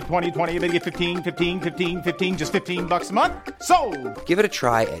 20, bit to get 20, 20, bit to get 15, 15, 15, 15, just $15 a month? Sold! Give it a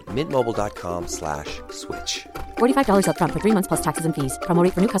try at mintmobile.com/switch. $45 up front for 3 months plus taxes and fees. Promo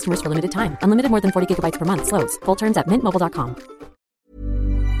rate for new customers for limited time. Unlimited more than 40 gigabytes per month. Slows full terms at mintmobile.com.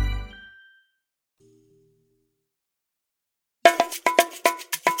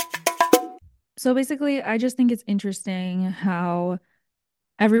 So basically, I just think it's interesting how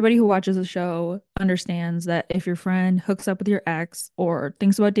everybody who watches the show understands that if your friend hooks up with your ex or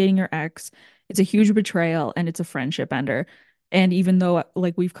thinks about dating your ex, it's a huge betrayal and it's a friendship ender. And even though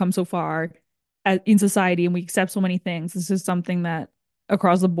like we've come so far in society and we accept so many things, this is something that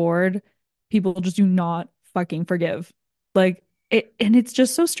across the board, people just do not fucking forgive. Like and it's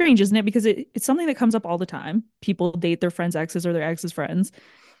just so strange, isn't it? Because it's something that comes up all the time. People date their friends' exes or their exes' friends.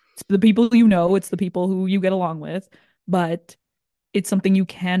 It's the people you know, it's the people who you get along with, but it's something you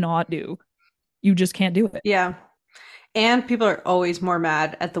cannot do. You just can't do it. Yeah. And people are always more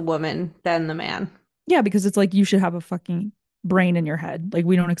mad at the woman than the man. Yeah, because it's like you should have a fucking brain in your head. Like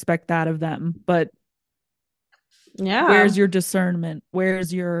we don't expect that of them, but yeah, where's your discernment?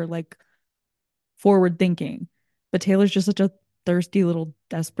 Where's your like forward thinking? But Taylor's just such a thirsty little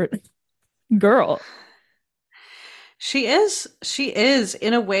desperate girl. She is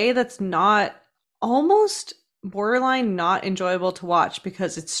in a way that's not almost borderline not enjoyable to watch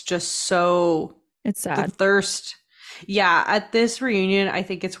because it's just so it's sad. The thirst. Yeah, at this reunion, I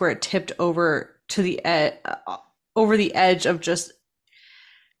think it's where it tipped over to the over the edge of just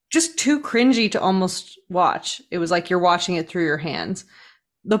too cringy to almost watch. It was like you're watching it through your hands.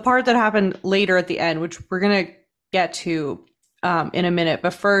 The part that happened later at the end, which we're gonna get to in a minute,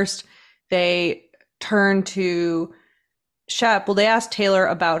 but first they turn to Shep. Well, they asked Taylor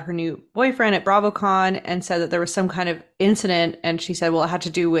about her new boyfriend at BravoCon and said that there was some kind of incident. And she said, well, it had to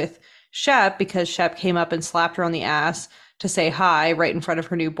do with Shep because Shep came up and slapped her on the ass to say hi right in front of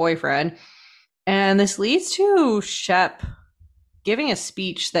her new boyfriend. And this leads to Shep giving a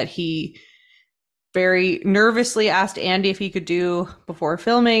speech that he very nervously asked Andy if he could do before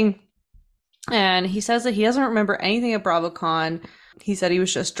filming. And he says that he doesn't remember anything at BravoCon. He said he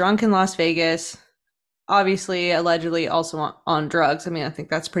was just drunk in Las Vegas. Obviously, allegedly also on drugs. I mean, I think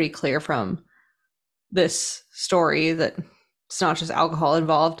that's pretty clear from this story that it's not just alcohol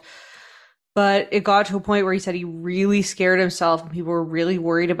involved. But it got to a point where he said he really scared himself and people were really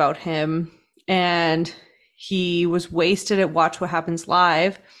worried about him. And he was wasted at Watch What Happens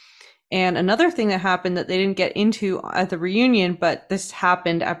Live. And another thing that happened that they didn't get into at the reunion, but this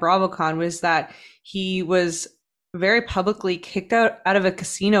happened at BravoCon, was that he was very publicly kicked out of a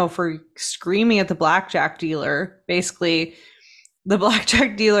casino for screaming at the blackjack dealer. Basically, the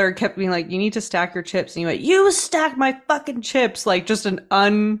blackjack dealer kept being like, you need to stack your chips. And he went, you stack my fucking chips. Like just an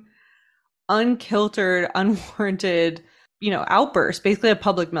unkiltered, unwarranted, outburst, basically a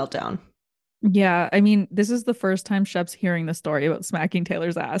public meltdown. Yeah, I mean, this is the first time Shep's hearing the story about smacking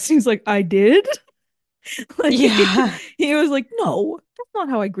Taylor's ass. He's like, I did? Like, yeah. He was like, no, that's not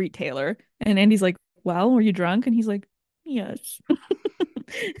how I greet Taylor. And Andy's like, well, were you drunk? And he's like, yes.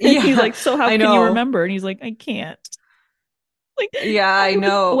 Yeah, he's like, so how can you remember? And he's like, I can't. Like, yeah, I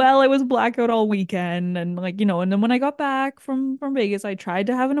know. I was blackout all weekend. And like, and then when I got back from Vegas, I tried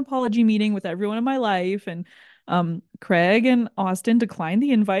to have an apology meeting with everyone in my life. And Craig and Austin declined the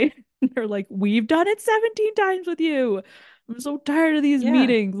invite. They're like, we've done it 17 times with you. I'm so tired of these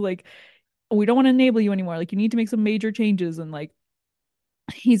meetings. Like, we don't want to enable you anymore. Like, you need to make some major changes. And like,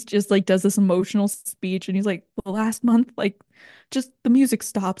 he's just like does this emotional speech and he's like, the last month, like just the music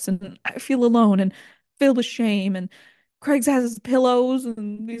stops and I feel alone and filled with shame, and Craig's has his pillows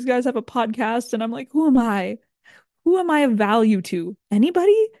and these guys have a podcast, and I'm like, who am I of value to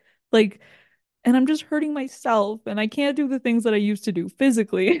anybody? Like, and I'm just hurting myself and I can't do the things that I used to do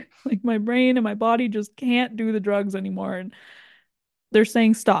physically. Like my brain and my body just can't do the drugs anymore, and they're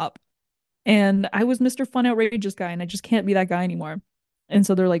saying stop. And I was Mr. Fun Outrageous guy and I just can't be that guy anymore. And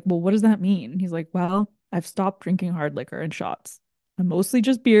so they're like, well, what does that mean? He's like, well, I've stopped drinking hard liquor and shots. I'm mostly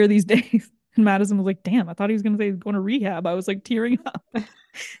just beer these days. And Madison was like, damn, I thought he was going to say he's going to rehab. I was like tearing up.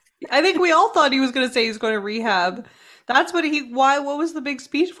 I think we all thought he was going to say he's going to rehab. That's what what was the big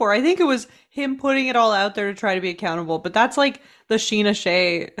speech for? I think it was him putting it all out there to try to be accountable. But that's like the Sheena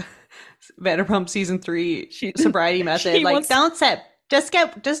Shea Vanderpump season 3 sobriety method. Like, don't sip. Just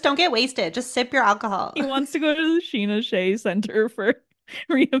don't get wasted. Just sip your alcohol. He wants to go to the Sheena Shea Center for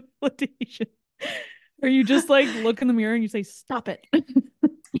rehabilitation. Or you just like look in the mirror and you say, stop it.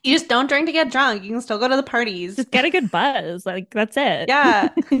 You just don't drink to get drunk. You can still go to the parties. Just get a good buzz. Like that's it. Yeah.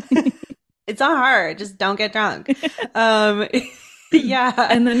 It's not hard. Just don't get drunk. Um, yeah.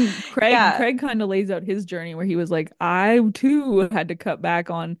 And then Yeah. Craig kind of lays out his journey where he was like, I too had to cut back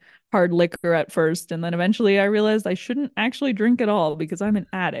on hard liquor at first, and then eventually I realized I shouldn't actually drink at all because I'm an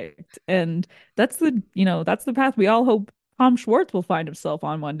addict. And that's that's the path we all hope Tom Schwartz will find himself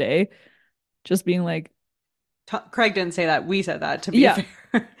on one day. Just being like, Craig didn't say that. We said that, to be yeah.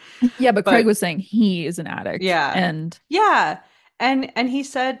 fair. Yeah, but Craig But was saying he is an addict. yeah. And Yeah. And he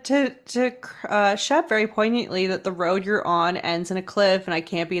said to Shep very poignantly that the road you're on ends in a cliff and I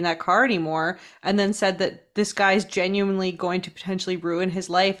can't be in that car anymore. And then said that this guy's genuinely going to potentially ruin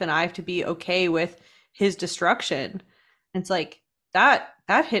his life and I have to be okay with his destruction. And it's like that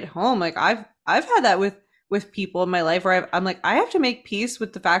hit home. Like I've had that with people in my life where I'm like, I have to make peace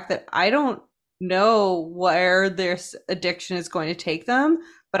with the fact that I don't know where this addiction is going to take them,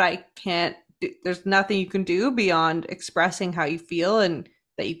 but I can't there's nothing you can do beyond expressing how you feel and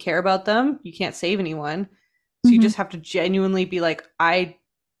that you care about them. You can't save anyone. So you just have to genuinely be like, I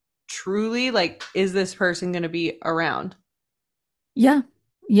truly like, is this person going to be around? yeah.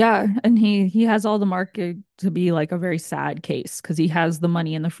 Yeah, and he has all the market to be like a very sad case because he has the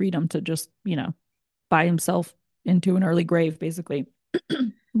money and the freedom to just, buy himself into an early grave basically.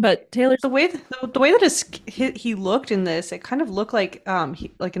 But Taylor's The way that he looked in this, it kind of looked like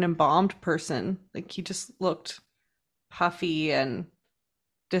like an embalmed person. Like he just looked puffy and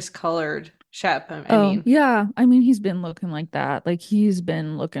discolored. Shep, I mean. yeah, I mean he's been looking like that. Like he's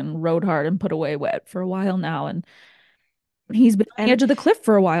been looking road hard and put away wet for a while now, and he's been on the And edge of the cliff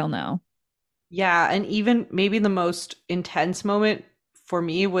for a while now. yeah, and even maybe the most intense moment for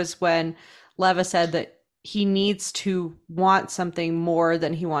me was when Leva said that he needs to want something more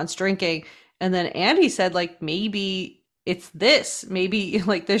than he wants drinking. And then Andy said, like, maybe it's this, maybe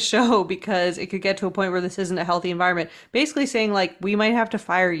like this show, because it could get to a point where this isn't a healthy environment. Basically saying, like, we might have to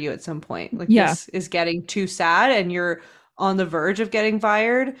fire you at some point. Like, Yeah. this is getting too sad and you're on the verge of getting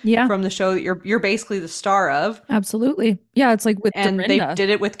fired Yeah. from the show that you're basically the star of. Absolutely. Yeah, it's like with And Dorinda. they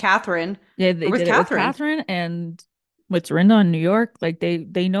did it with Catherine. Yeah, they with did it with Catherine and with Dorinda in New York. Like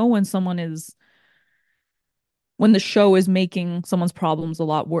they know when the show is making someone's problems a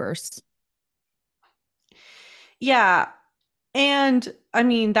lot worse. Yeah. And I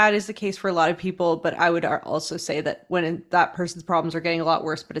mean, that is the case for a lot of people, but I would also say that when that person's problems are getting a lot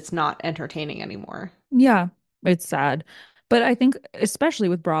worse, but it's not entertaining anymore. Yeah, it's sad. But I think especially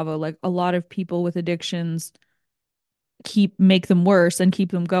with Bravo, like a lot of people with addictions make them worse and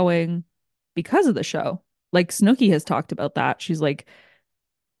keep them going because of the show. Like Snooki has talked about that. She's like,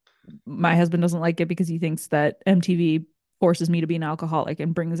 my husband doesn't like it because he thinks that MTV forces me to be an alcoholic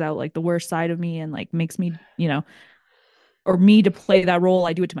and brings out like the worst side of me and like makes me, or me to play that role.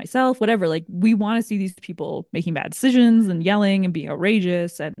 I do it to myself, whatever. Like we want to see these people making bad decisions and yelling and being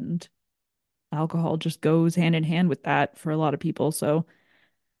outrageous, and alcohol just goes hand in hand with that for a lot of people. So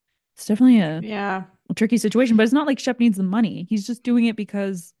it's definitely a tricky situation, but it's not like Shep needs the money. He's just doing it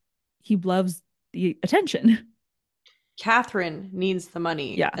because he loves the attention. Catherine needs the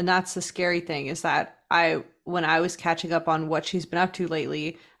money. Yeah. And that's the scary thing is that when I was catching up on what she's been up to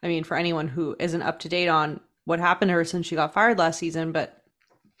lately, I mean, for anyone who isn't up to date on what happened to her since she got fired last season, but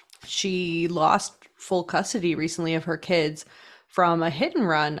she lost full custody recently of her kids from a hit and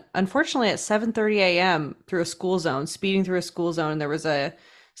run, unfortunately at 7:30 a.m. through a school zone, speeding through a school zone. There was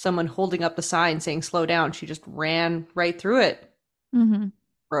someone holding up the sign saying slow down. She just ran right through it. Mm-hmm.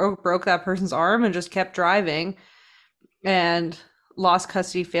 Broke that person's arm and just kept driving and lost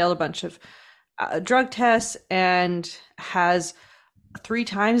custody, failed a bunch of drug tests, and has 3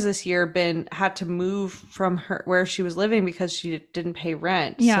 times this year had to move from where she was living because she didn't pay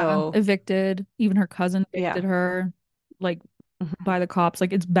rent. Yeah, so evicted. Even her cousin evicted her, like by the cops.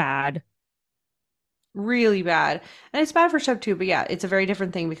 Like it's bad, really bad, and it's bad for Shep too. But yeah, it's a very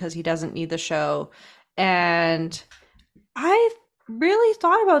different thing because he doesn't need the show. And I really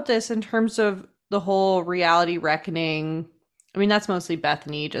thought about this in terms of the whole reality reckoning. I mean, that's mostly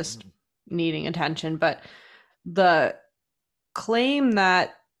Bethany just needing attention, but the claim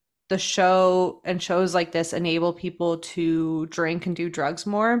that the show and shows like this enable people to drink and do drugs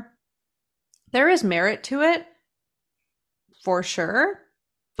more, there is merit to it for sure.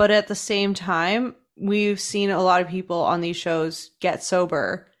 But at the same time, we've seen a lot of people on these shows get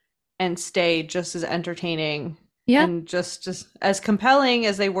sober and stay just as entertaining and just as compelling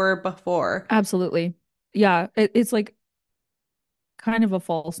as they were before. Absolutely. Yeah, it's like kind of a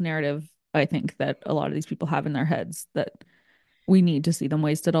false narrative, I think, that a lot of these people have in their heads that we need to see them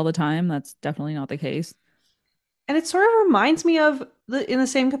wasted all the time. That's definitely not the case. And it sort of reminds me of in the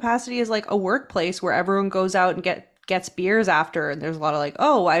same capacity as like a workplace where everyone goes out and gets beers after, and there's a lot of like,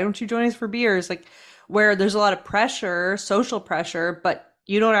 oh, why don't you join us for beers? Like where there's a lot of pressure, social pressure, but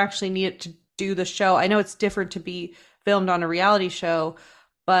you don't actually need it to do the show. I know it's different to be filmed on a reality show,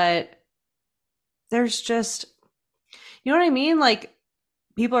 but there's just, you know what I mean? Like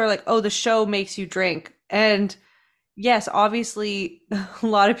people are like, oh, the show makes you drink. And yes, obviously a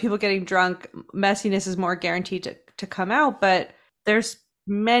lot of people getting drunk, messiness is more guaranteed to come out, but there's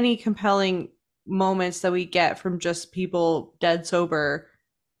many compelling moments that we get from just people dead sober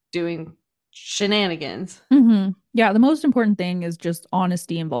doing shenanigans. Mm-hmm. Yeah, the most important thing is just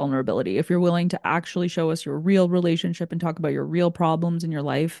honesty and vulnerability. If you're willing to actually show us your real relationship and talk about your real problems in your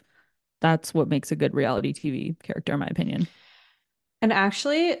life, that's what makes a good reality TV character, in my opinion. And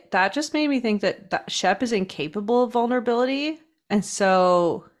actually, that just made me think that Shep is incapable of vulnerability. And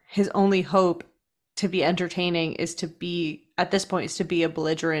so his only hope to be entertaining is to be, at this point, is to be a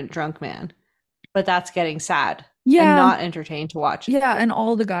belligerent drunk man. But that's getting sad and Yeah. not entertained to watch. Yeah, and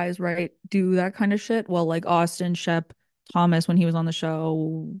all the guys, right, do that kind of shit. Well, like Austin, Shep, Thomas when he was on the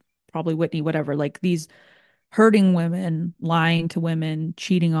show, probably Whitney, whatever. Like these hurting women, lying to women,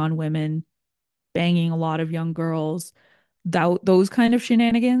 cheating on women, banging a lot of young girls. Those kind of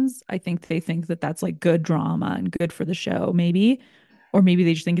shenanigans, I think they think that that's like good drama and good for the show, maybe. Or maybe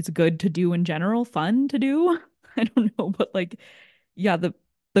they just think it's good to do in general, fun to do. I don't know, but like, yeah, the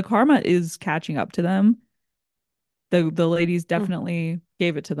karma is catching up to them. The ladies definitely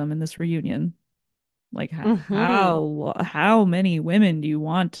gave it to them in this reunion. Like Mm-hmm. how many women do you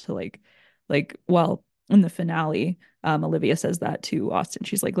want to like well in the finale Olivia says that to Austin.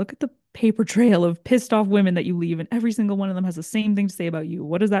 She's like, look at the paper trail of pissed off women that you leave, and every single one of them has the same thing to say about you.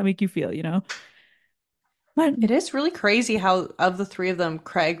 What does that make you feel, you know? But It is really crazy how, of the three of them,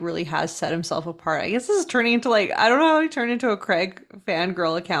 Craig really has set himself apart. I guess this is turning into like, I don't know how he turned into a Craig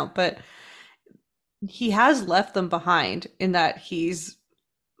fangirl account, but he has left them behind in that he's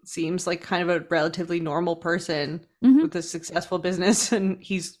seems like kind of a relatively normal person mhm, with a successful business, and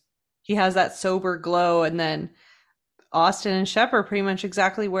he has that sober glow. And then Austin and Shep are pretty much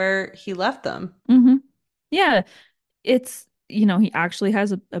exactly where he left them. mhm. Yeah, it's he actually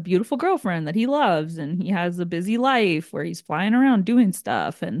has a beautiful girlfriend that he loves, and he has a busy life where he's flying around doing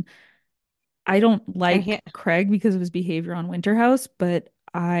stuff. And I don't And he like Craig because of his behavior on Winter House, but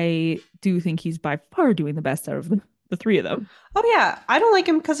I do think he's by far doing the best out of the three of them. Oh yeah, I don't like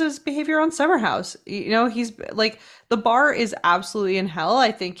him because of his behavior on Summer House. You know, he's like, the bar is absolutely in hell.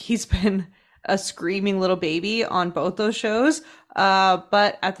 I think he's been a screaming little baby on both those shows.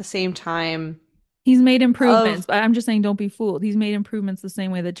 But at the same time, He's made of improvements, but I'm just saying don't be fooled. He's made improvements the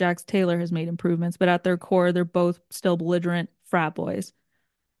same way that Jax Taylor has made improvements, but at their core, they're both still belligerent frat boys.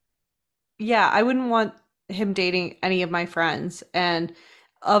 yeah, I wouldn't want him dating any of my friends. And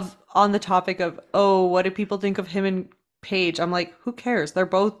of on the topic of, oh, what do people think of him and Paige? I'm like, who cares? They're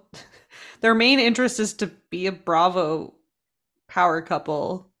both their main interest is to be a Bravo power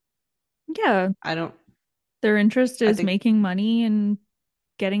couple. Yeah, I don't their interest I is think making money and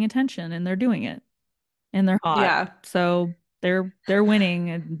getting attention, and they're doing it, and they're hot. yeah. So they're winning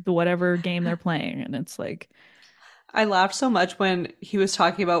in whatever game they're playing, and it's like, I laughed so much when he was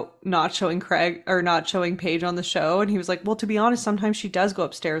talking about not showing Craig or not showing Paige on the show. And he was like, well, to be honest, sometimes she does go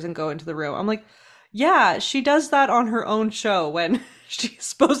upstairs and go into the room. I'm like, yeah, she does that on her own show when she's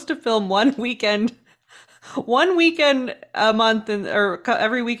supposed to film one weekend a month, or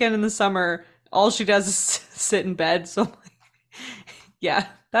every weekend in the summer. All she does is sit in bed. So, I'm like, yeah,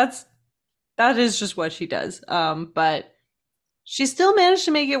 that is just what she does. But she still managed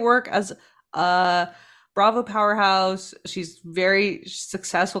to make it work as a Bravo powerhouse. She's very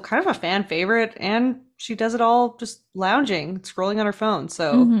successful, kind of a fan favorite, and she does it all just lounging, scrolling on her phone.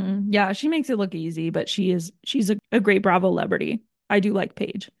 So, yeah, she makes it look easy, but she's a great Bravo celebrity. I do like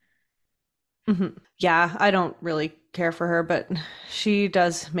Paige. yeah, I don't really care for her, but she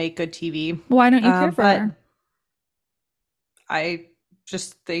does make good TV. Why don't you care for But her? I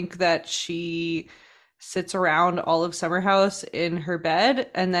just think that she sits around all of Summer House in her bed,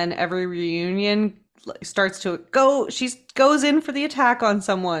 and then every reunion starts to go. She goes in for the attack on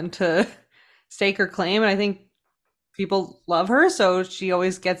someone to stake her claim, and I think people love her, so she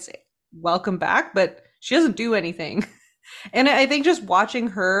always gets welcome back. But she doesn't do anything. And I think just watching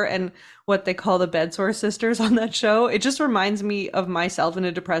her and what they call the Bedsore sisters on that show, it just reminds me of myself in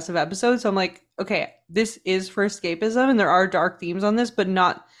a depressive episode. So I'm like, okay, this is for escapism, and there are dark themes on this, but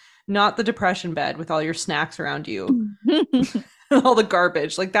not the depression bed with all your snacks around you, all the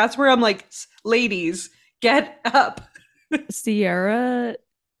garbage. Like that's where I'm like, ladies, get up. Sierra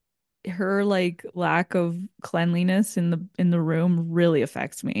her like lack of cleanliness in the room really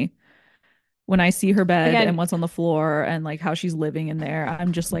affects me. When I see her bed and Again, what's on the floor and like how she's living in there,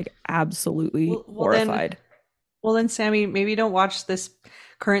 I'm just like absolutely well then horrified. Well, then, Sammy, maybe don't watch this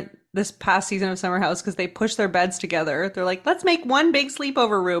past season of Summer House because they push their beds together. They're like, let's make one big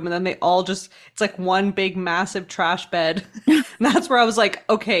sleepover room. And then they all it's like one big massive trash bed. And that's where I was like,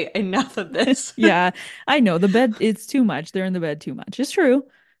 okay, enough of this. Yeah, I know the bed, it's too much. They're in the bed too much. It's true,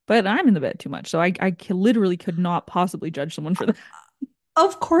 but I'm in the bed too much. So literally could not possibly judge someone for that.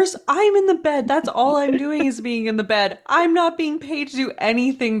 Of course, I'm in the bed. That's all I'm doing is being in the bed. I'm not being paid to do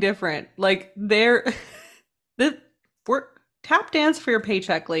anything different. Like, the we're tap dance for your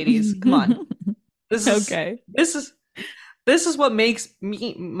paycheck, ladies. Come on. This is Okay. this is what makes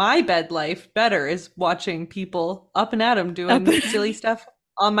my bed life better is watching people up and at 'em doing silly stuff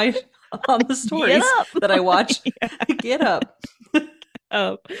on the stories that I watch. Yeah. Get up.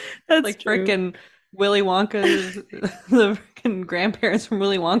 Oh, that's Like true. frickin' Willy Wonka's the frickin' grandparents from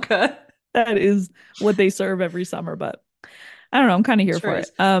Willy Wonka. That is what they serve every summer, but I don't know, I'm kind of here Sure for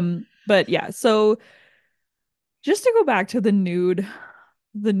is. it. But yeah, so just to go back to the nude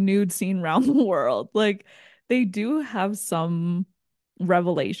scene around the world, like they do have some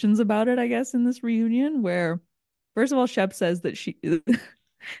revelations about it, I guess, in this reunion where first of all, Shep says that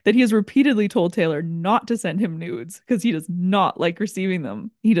that he has repeatedly told Taylor not to send him nudes because he does not like receiving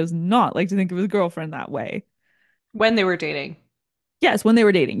them. He does not like to think of his girlfriend that way. When they were dating. Yes, when they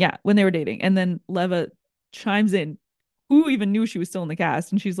were dating. Yeah, when they were dating. And then Leva chimes in, who even knew she was still in the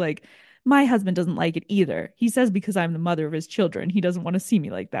cast? And she's like, my husband doesn't like it either. He says because I'm the mother of his children, he doesn't want to see me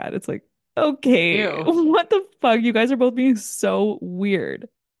like that. It's like, okay, Ew. what the fuck? You guys are both being so weird.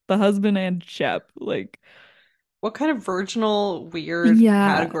 The husband and Shep. Like, What kind of virginal weird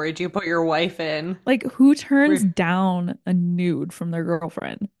yeah. category do you put your wife in? Like, who turns We're, down a nude from their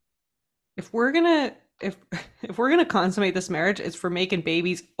girlfriend? if we're gonna if we're gonna consummate this marriage, it's for making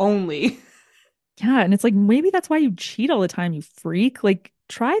babies only. Yeah, and it's like maybe that's why you cheat all the time, you freak. Like,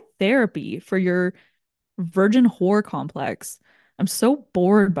 try therapy for your virgin whore complex. I'm so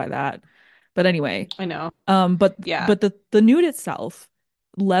bored by that. But anyway, I know. but Yeah. the nude itself,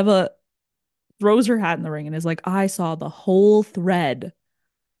 Leva throws her hat in the ring and is like, I saw the whole thread.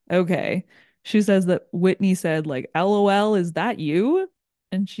 Okay. She says that Whitney said, like, LOL, is that you?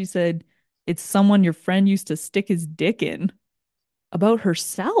 And she said, it's someone your friend used to stick his dick in about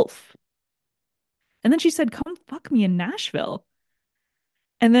herself. And then she said, come fuck me in Nashville.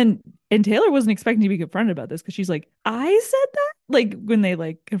 And then, and Taylor wasn't expecting to be confronted about this because she's like, I said that? Like, when they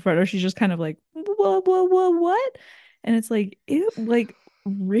like confront her, she's just kind of like, what? And it's like, ew, like,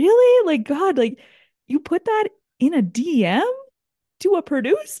 really? Like, God, like, you put that in a DM to a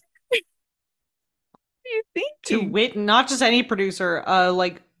producer? What are you To thinking? not just any producer,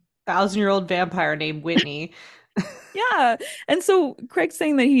 like 1,000-year-old vampire named Whitney. Yeah. And so Craig's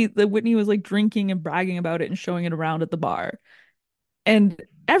saying that Whitney was like drinking and bragging about it and showing it around at the bar. And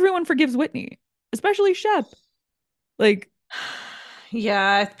everyone forgives Whitney, especially Shep. Like,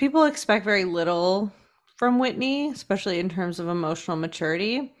 Yeah, people expect very little from Whitney, especially in terms of emotional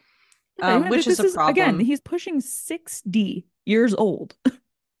maturity, yeah, which is this a is again, problem. he's pushing 60 years old.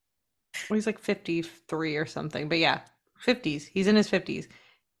 Well, he's like 53 or something, but yeah, 50s. He's in his 50s.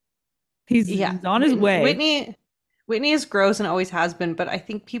 Yeah, He's on his way. Whitney is gross and always has been, but I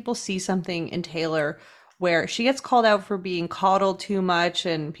think people see something in Taylor where she gets called out for being coddled too much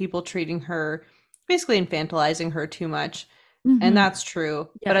and people treating her, basically infantilizing her too much. And Mm-hmm. that's true.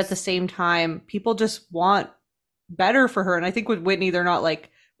 But at the Yes. same time, people just want better for her. And I think with Whitney, they're not like,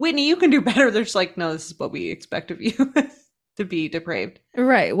 Whitney, you can do better. They're just like, no, this is what we expect of you to be depraved.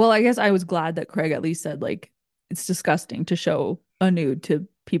 Right. Well, I guess I was glad that Craig at least said like it's disgusting to show a nude to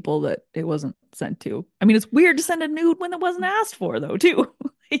people that it wasn't sent to. I mean, it's weird to send a nude when it wasn't asked for though, too.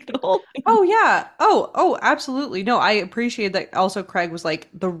 Like the whole thing. Oh yeah. Oh, absolutely. No, I appreciate that also Craig was like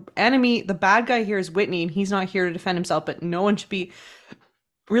the enemy, the bad guy here is Whitney and he's not here to defend himself, but no one should be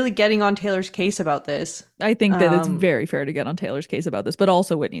really getting on Taylor's case about this. I think that it's very fair to get on Taylor's case about this, but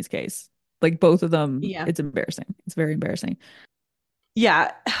also Whitney's case. Like both of them, Yeah. it's embarrassing. It's very embarrassing.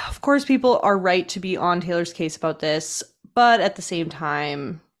 Yeah, of course people are right to be on Taylor's case about this, but at the same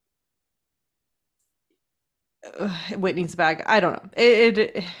time Whitney's back. I don't know.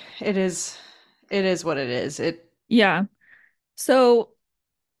 It is what it is. Yeah. So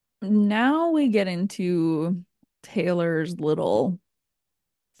now we get into Taylor's little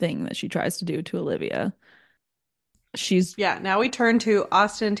thing that she tries to do to Olivia. She's Yeah, now we turn to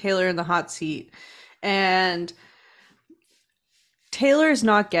Austin and Taylor in the hot seat and Taylor's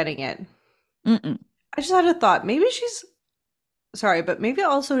not getting it. mm-mm. I just had a thought. Maybe she's sorry, but maybe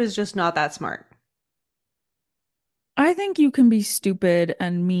also is just not that smart. I think you can be stupid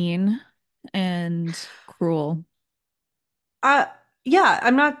and mean and cruel. Uh yeah,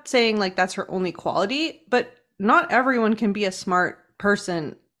 I'm not saying like that's her only quality, but not everyone can be a smart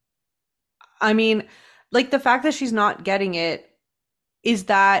person. I mean, like the fact that she's not getting it, is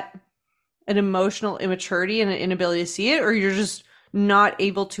that an emotional immaturity and an inability to see it, or you're just not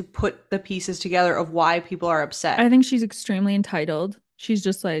able to put the pieces together of why people are I upset? think she's extremely entitled. She's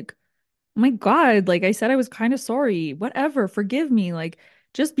just like, oh my God, like I said, I was kind of sorry. Whatever, forgive me. Like,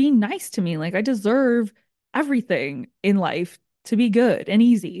 just be nice to me. Like, I deserve everything in life to be good and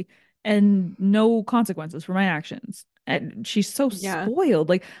easy and no consequences for my actions. And she's so Yeah. spoiled.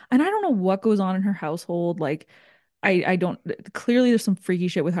 Like, and I don't know what goes on in her household. Like, I don't, clearly there's some freaky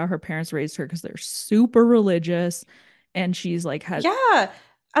shit with how her parents raised her because they're super religious. And she's like, had, Yeah.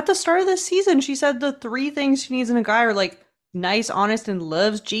 At the start of this season, she said the three things she needs in a guy are like nice, honest, and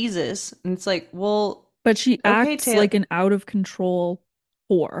loves Jesus. And it's like, well, but she okay, acts Taylor. like an out of control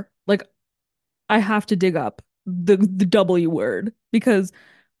whore. Like, I have to dig up the W word because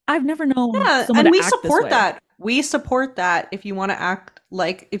I've never known Yeah, someone and to we act this support way. that. We support that. If you want to act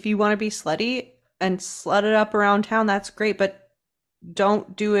like, if you want to be slutty and slut it up around town, that's great. But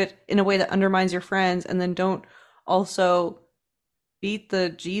don't do it in a way that undermines your friends. And then don't also beat the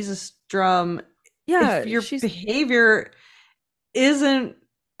Jesus drum if Yeah, your she's behavior isn't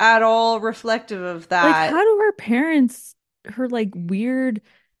at all reflective of like, how that. do her parents, her like weird,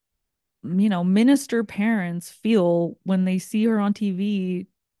 minister parents feel when they see her on TV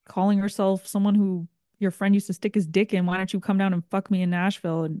calling herself someone who your friend used to stick his dick in? Why don't you come down and fuck me in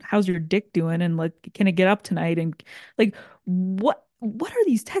Nashville? And how's your dick doing? And like, can it get up tonight? And like, what are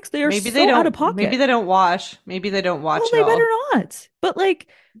these texts? They are so out of Maybe pocket. they don't wash. Maybe they don't Well, watch at they better all. not. But like,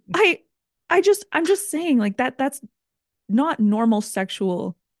 I I'm just saying like that's not normal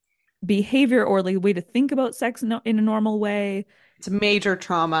sexual behavior or like way to think about sex in a normal way. It's major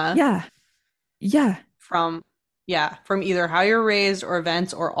trauma Yeah. Yeah. from, yeah, from either how you're raised or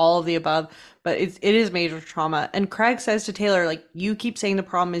events or all of the above. But it is major trauma. And Craig says to Taylor, like, you keep saying the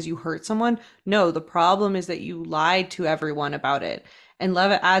problem is you hurt someone. No, the problem is that you lied to everyone about it. And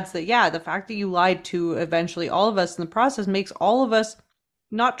Levitt adds that, yeah, the fact that you lied to eventually all of us in the process makes all of us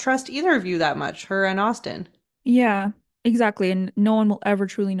not trust either of you that much, her and Austin. Yeah. Exactly. And no one will ever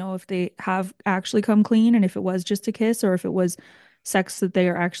truly know if they have actually come clean and if it was just a kiss or if it was sex that they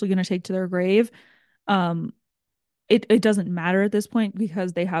are actually going to take to their grave. Um, it doesn't matter at this point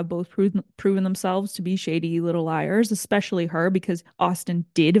because they have both proven themselves to be shady little liars, especially her because Austin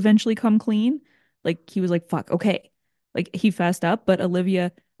did eventually come clean. Like he was like, fuck, okay. Like he fessed up, but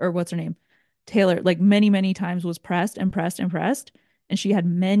Olivia, or what's her name? Taylor, like many times was pressed and pressed and pressed. And she had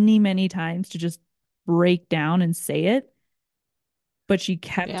many times to just break down and say it, but she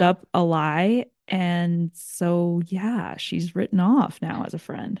kept Yeah. up a lie. And so, yeah, she's written off now as a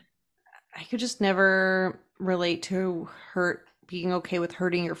friend. I could just never relate to hurt being okay with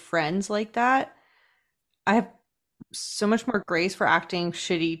hurting your friends like that. I have so much more grace for acting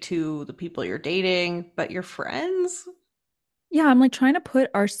shitty to the people you're dating, but your friends? Yeah, I'm like trying to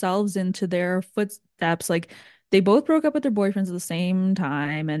put ourselves into their footsteps. Like they both broke up with their boyfriends at the same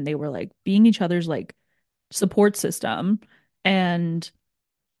time and they were like being each other's like support system and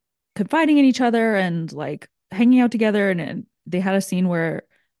confiding in each other and like hanging out together. And they had a scene where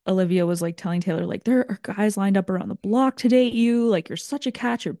Olivia was like telling Taylor, like, there are guys lined up around the block to date you. Like, you're such a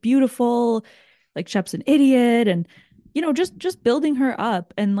catch, you're beautiful. Like, Shep's an idiot. And just building her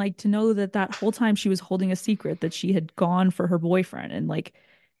up and like to know that that whole time she was holding a secret that she had gone for her boyfriend and like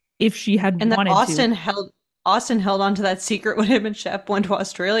if she had And that wanted to. Austin held on to that secret when him and Shep went to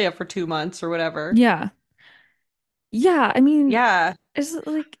Australia for 2 months or whatever. Yeah. Yeah, I mean, Yeah. it's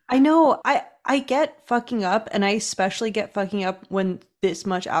like I know. I get fucking up, and I especially get fucking up when this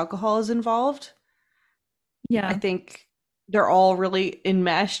much alcohol is involved. I yeah. think they're all really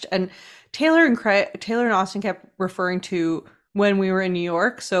enmeshed. And Taylor and Austin kept referring to when we were in New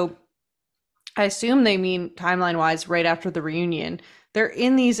York. So I assume they mean timeline wise right after the reunion. They're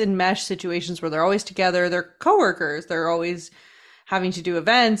in these enmeshed situations where they're always together. They're coworkers. They're always having to do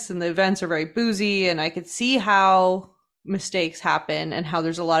events, and the events are very boozy. And I could see how mistakes happen and how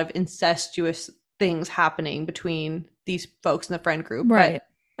there's a lot of incestuous things happening between these folks in the friend group. Right.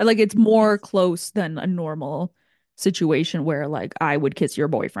 But Like it's more close than a normal situation where like I would kiss your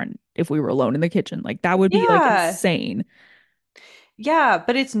boyfriend if we were alone in the kitchen. Like that would be like yeah, insane. yeah,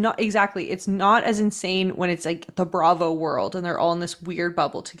 but it's not exactly. It's not as insane when it's like the Bravo world and they're all in this weird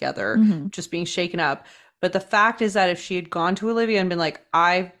bubble together, Hmm. just being shaken up. But the fact is that if she had gone to Olivia and been like,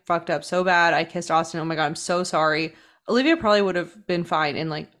 I fucked up so bad, I kissed Austin, oh my God, I'm so sorry. Olivia probably would have been fine in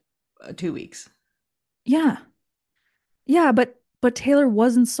like 2 weeks. Yeah. Yeah, but Taylor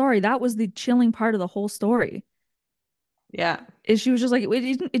wasn't sorry. That was the chilling part of the whole story. Yeah. Is she was just like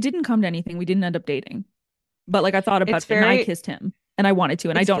it didn't come to anything. We didn't end up dating. But like I thought about It's it and I very, kissed him and I wanted to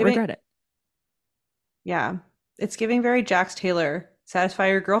and I it's don't giving, regret it. yeah. It's giving very Jax Taylor. Satisfy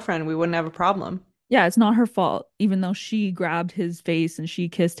your girlfriend. We wouldn't have a problem. Yeah, it's not her fault, even though she grabbed his face and she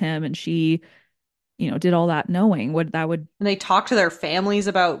kissed him and she, did all that knowing what that would. And they talk to their families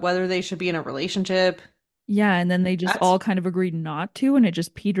about whether they should be in a relationship. Yeah, and then they just That's, all kind of agreed not to, and it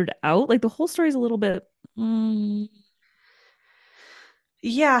just petered out. Like the whole story's a little bit.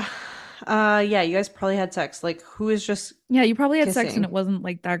 yeah. Yeah, you guys probably had sex. Like, who is just Yeah, you probably had sex and kissing? it wasn't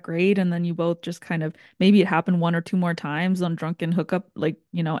like that great, and then you both just kind of maybe it happened one or two more times on drunken hookup, like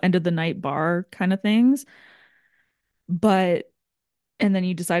end of the night bar kind of things. But and then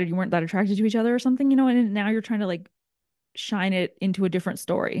you decided you weren't that attracted to each other or something, and now you're trying to like shine it into a different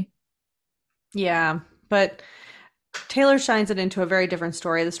story. Yeah. But Taylor shines it into a very different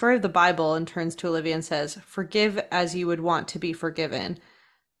story. The story of the Bible, and turns to Olivia and says, "Forgive as you would want to be forgiven."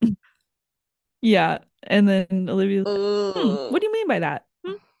 Yeah. And then Olivia's like, what Ugh. do you mean by that?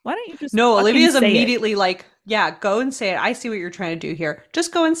 Why don't you just No, fucking Olivia's say it? immediately like, "Yeah, go and say it. I see what you're trying to do here.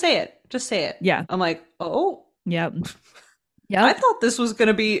 Just go and say it. Just say it." Yeah. I'm like, "Oh, Yep. I Yep. thought this was going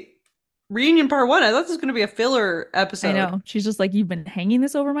to be reunion part one. I thought this was going to be a filler I episode." know. She's just like, you've been hanging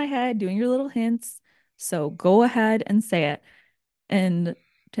this over my head, doing your little hints. So go ahead and say it. And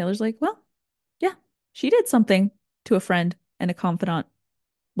Taylor's like, well, yeah, she did something to a friend and a confidant.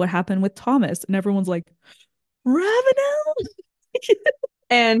 What happened with Thomas? And everyone's like, Ravenel?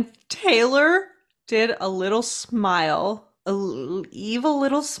 And Taylor did a little smile, evil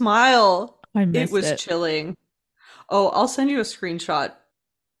little smile. I It missed was it. chilling. Oh, I'll send you a screenshot.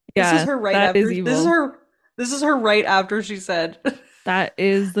 This is Yeah, her right that is after. evil. This is her right after she said. That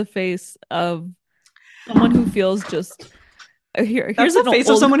is the face of someone who feels just That's here's the an face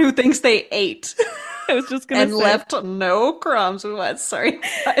of old someone who thinks they ate I was just gonna and say left no crumbs. What? Sorry.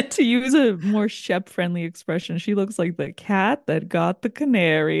 What? to use a more Shep friendly expression, she looks like the cat that got the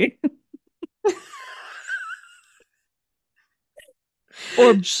canary.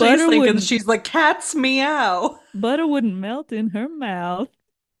 Or She's thinking she's like, cat's meow. butter wouldn't melt in her mouth.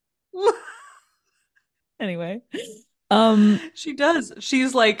 Anyway. She does.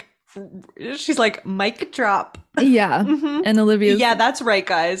 She's like, mic drop. Yeah. Hmm. And Yeah, that's right,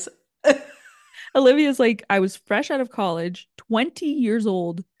 guys. Olivia's like, I was fresh out of college, 20 years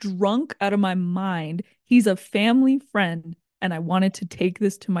old, drunk out of my mind. He's a family friend, and I wanted to take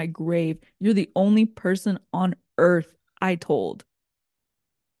this to my grave. You're the only person on earth I told.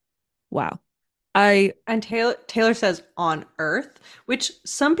 Wow. I And Taylor says on Earth, which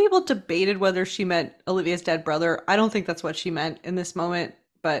some people debated whether she meant Olivia's dead brother. I don't think that's what she meant in this moment,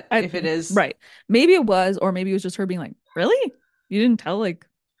 but I if it is, right. Maybe it was, or maybe it was just her being like, really? You didn't tell like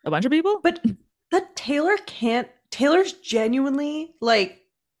a bunch of people? but Taylor can't. Taylor's genuinely like,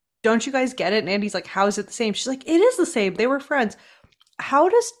 don't you guys get it? And Andy's like, how is it the same? She's like, it is the same. They were friends. How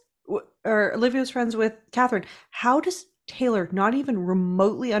does, or Olivia's friends with Catherine, how does Taylor not even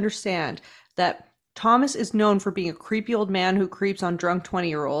remotely understand that Thomas is known for being a creepy old man who creeps on drunk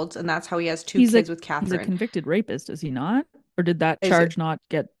 20-year-olds, and that's how he has two kids with He's a Catherine? convicted rapist, is he not? Or did that Is it, charge not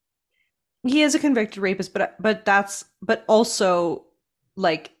get he is a convicted rapist, but also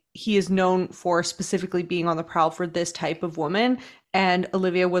like he is known for specifically being on the prowl for this type of woman, and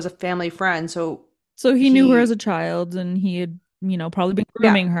Olivia was a family friend, so So he knew her as he a child and he had, probably been yeah.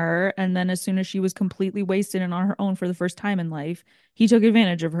 grooming her. And then as soon as she was completely wasted and on her own for the first time in life, he took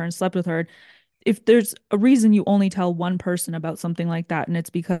advantage of her and slept with her. If there's a reason you only tell one person about something like that, and it's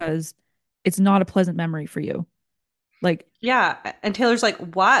because it's not a pleasant memory for you. Like, Yeah, and Taylor's like,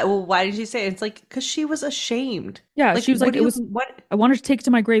 "Why? Well, why did she say it?" It's like, because she was ashamed. yeah, Like, she was what like, do it you, was, what? I wanted to take it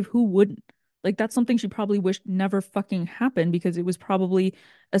to my grave. Who wouldn't? Like, that's something she probably wished never fucking happened because it was probably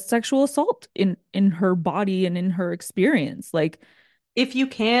a sexual assault in her body and in her experience. Like, If you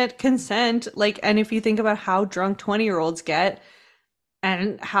can't consent, like, and if you think about how drunk 20-year-olds get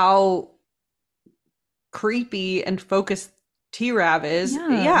and how creepy and focused T-Rav is,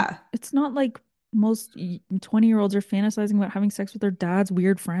 yeah, yeah, it's not like most 20-year-olds are fantasizing about having sex with their dad's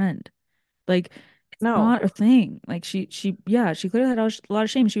weird friend. Like, it's no. not a thing. Like, yeah, she clearly had a lot of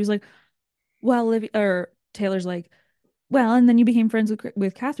shame. She was like, well, or Taylor's like, well, and then you became friends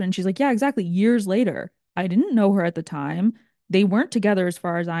with Catherine. She's like, yeah, exactly. Years later, I didn't know her at the time. They weren't together as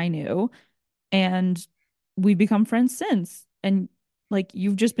far as I knew, and we've become friends since. And like,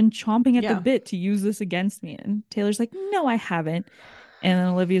 you've just been chomping at the Yeah. bit to use this against me. And Taylor's like, no, I haven't. And then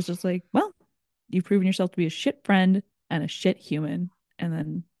Olivia's just like, well, you've proven yourself to be a shit friend, and a shit human, and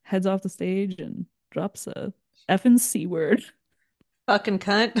then heads off the stage and drops a effing C word. Fucking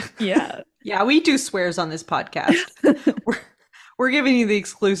cunt. Yeah. Yeah, we do swears on this podcast. we're, we're giving you the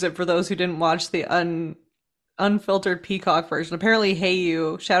exclusive for those who didn't watch the unfiltered Peacock version. Apparently, Hey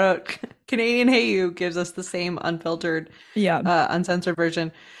You, shout out Canadian Hey You, gives us the same unfiltered, uncensored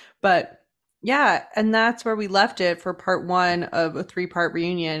version. But yeah, and that's where we left it for part one of a 3-part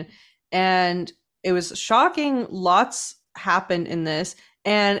reunion. And it was shocking. Lots happened in this.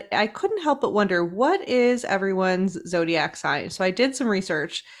 And I couldn't help but wonder, what is everyone's zodiac sign? So I did some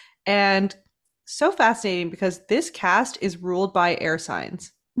research, and so fascinating because this cast is ruled by air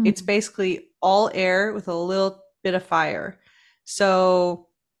signs. It's basically all air with a little bit of fire. So,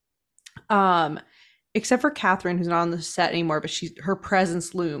 except for Catherine, who's not on the set anymore, but her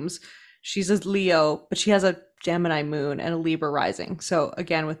presence looms. She's a Leo, but she has a Gemini moon and a Libra rising. So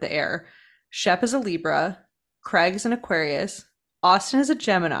again, with the air. Shep is a Libra. Craig is an Aquarius. Austin is a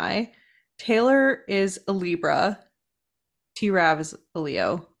Gemini. Taylor is a Libra. T-Rav is a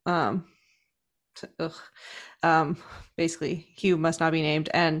Leo. Basically, Hugh must not be named.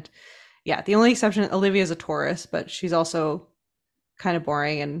 And yeah, the only exception, Olivia is a Taurus, but she's also kind of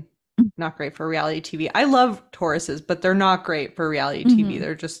boring and not great for reality TV. I love Tauruses, but they're not great for reality TV.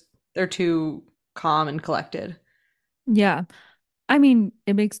 They're too calm and collected. Yeah. I mean,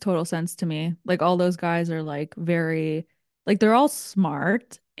 it makes total sense to me. Like, all those guys are like very, like, they're all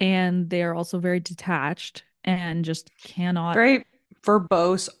smart and they're also very detached and just cannot. Very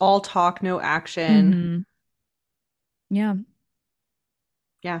verbose, all talk, no action. Yeah.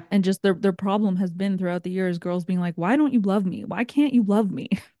 Yeah. And just their problem has been throughout the years, girls being like, why don't you love me? Why can't you love me?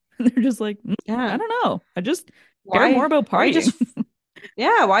 And they're just like, I don't know. I just care more about partying.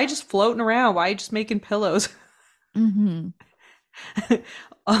 Why just floating around? Why just making pillows?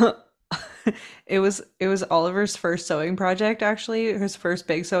 It was Oliver's first sewing project, actually, his first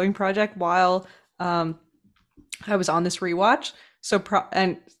big sewing project while I was on this rewatch. So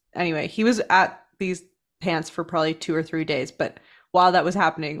and anyway, he was at these pants for probably 2 or 3 days, but while that was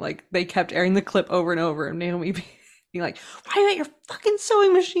happening, like, they kept airing the clip over and over, and Naomi being like, why are you at your fucking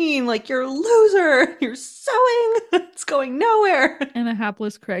sewing machine? Like, you're a loser. You're sewing. It's going nowhere. And a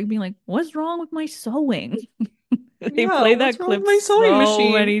hapless Craig being like, what's wrong with my sewing? They play that clip so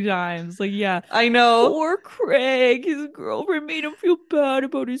many times. Like, yeah, I know. Poor Craig. His girlfriend made him feel bad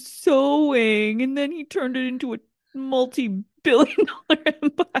about his sewing, and then he turned it into a multi-billion-dollar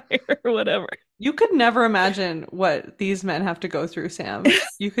empire or whatever. You could never imagine what these men have to go through, Sam.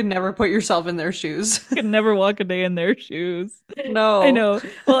 You could never put yourself in their shoes. You could never walk a day in their shoes. No. I know.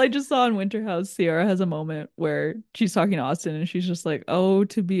 Well, I just saw in Winter House, Sierra has a moment where she's talking to Austin and she's just like, oh,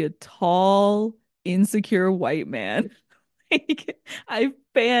 to be a tall, insecure white man. Like, I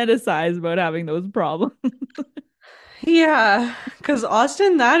fantasize about having those problems. Yeah, because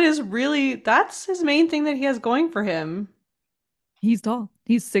Austin, that's his main thing that he has going for him. He's tall.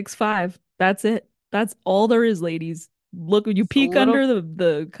 He's 6'5". That's it. That's all there is, ladies. Look, you peek under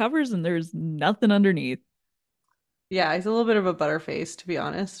the covers and there's nothing underneath. Yeah, he's a little bit of a butterface, to be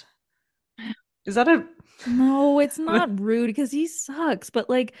honest. Is that No, it's not rude because he sucks.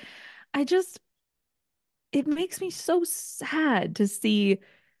 But like, it makes me so sad to see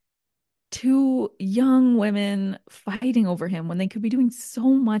 2 young women fighting over him when they could be doing so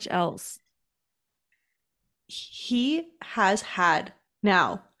much else. He has had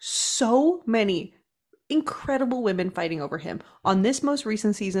now so many incredible women fighting over him. On this most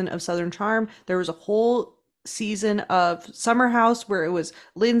recent season of Southern Charm, there was a whole season of Summer House where it was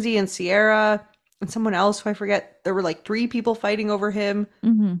Lindsay and Sierra and someone else who I forget. There were like 3 people fighting over him.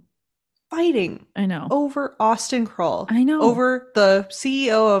 Fighting. I know. Over Austin Kroll. I know. Over the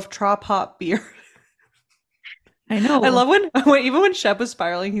CEO of Trop Hop Beer. I know. I love even when Shep was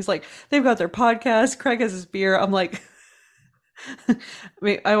spiraling, he's like, they've got their podcast, Craig has his beer. I'm like, I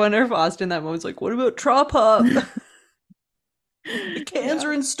mean, I wonder if Austin that moment's like, what about Trop Hop? The cans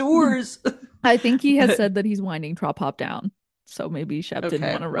are in stores. I think he has said that he's winding Trop Hop down. So maybe Shep didn't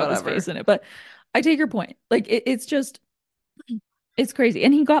want to rub his face in it. But I take your point. Like, it's just, it's crazy.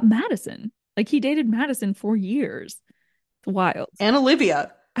 And he got Madison. Like, he dated Madison for years. It's wild. And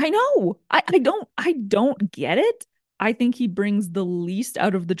Olivia. I know. I don't get it. I think he brings the least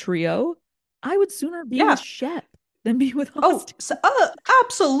out of the trio. I would sooner be with Shep than be with Austin.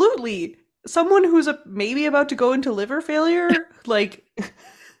 Absolutely. Someone who's maybe about to go into liver failure, like,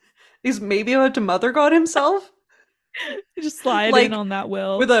 is maybe about to mother God himself. Just slide in on that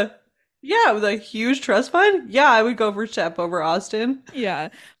will. With a huge trust fund. Yeah, I would go for Shep over Austin. Yeah,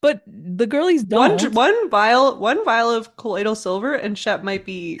 but the girlies don't. One vial of colloidal silver and Shep might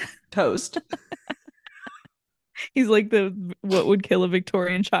be toast. He's like the what would kill a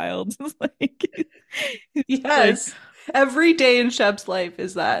Victorian child. It's like like Yes. Every day in Shep's life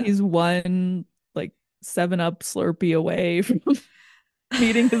is that. he's one like 7-Up Slurpee away from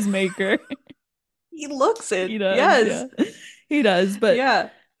meeting his maker. He looks He it. does, Yes. yeah. He does. But Yeah.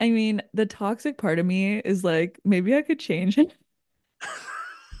 I mean, the toxic part of me is like, maybe I could change him,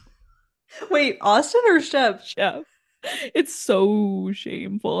 Wait, Austin or Shep? Chef. It's so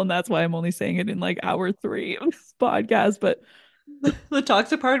shameful, and that's why I'm only saying it in like hour 3 of this podcast. But The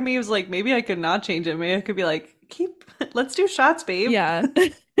toxic part of me was like, maybe I could not change it. Maybe I could be like, let's do shots, babe. yeah,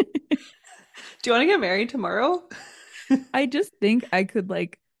 Do you want to get married tomorrow? I just think I could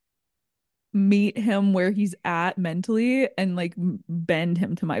like meet him where he's at mentally and like bend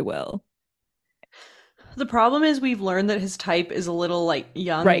him to my will. The problem is we've learned that his type is a little like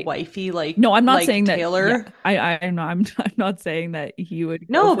young, Right. wifey, No, I'm not like saying that. Taylor. Yeah, I'm not. I'm not saying that he would go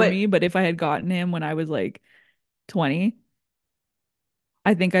No, for but me. But if I had gotten him when I was like 20,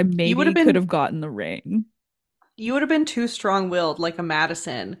 I think I you would maybe have could been have gotten the ring. too strong-willed like a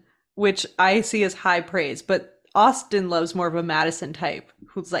Madison, which I see as high praise, but Austin loves more of a Madison type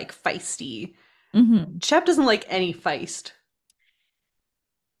who's like feisty. Hmm. Shep doesn't like any feist.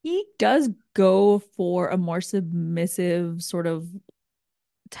 He does go for a more submissive sort of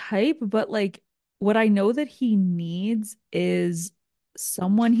type, but like what I know that he needs is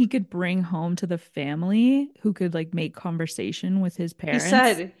someone he could bring home to the family who could like make conversation with his He parents.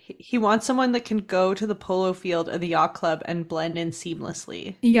 said he wants someone that can go to the polo field or the yacht club and blend in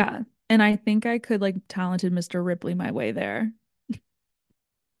seamlessly. Yeah. And I think I could like talented Mr. Ripley my way there.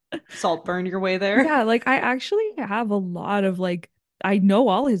 Saltburn your way there. Yeah, like I actually have a lot of like I know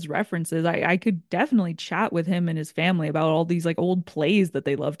all his references. I could definitely chat with him and his family about all these like old plays that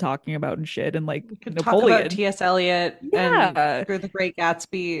they love talking about and shit and like We could talk about Napoleon. T.S. Eliot and Yeah. The Great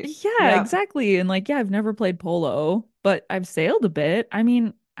Gatsby. Yeah, Yeah. exactly. And like, yeah, I've never played polo, but I've sailed a bit. I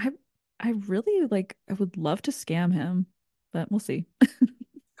mean, I really like I would love to scam him, but we'll see.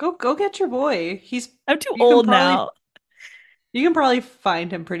 Go get your boy. He's I'm too you can old probably now. you can probably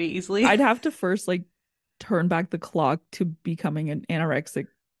find him pretty easily. I'd have to first like turn back the clock to becoming an anorexic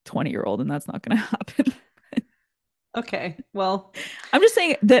 20-year-old, and that's not gonna happen. Okay. Well, I'm just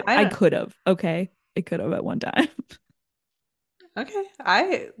saying that I I don't could have. Okay. I could have at one time. okay.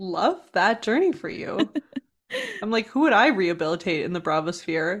 I love that journey for you. I'm like, who would I rehabilitate in the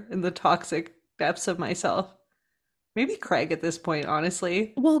Bravosphere in the toxic depths of myself? Maybe Craig at this point,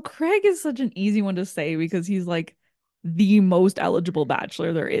 honestly. Well, Craig is such an easy one to say because he's like the most eligible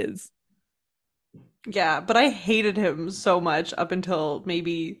bachelor there is. Yeah, but I hated him so much up until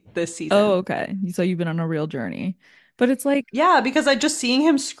maybe this Oh, season. okay. So you've been on a real journey. But it's like, Yeah, because I just seeing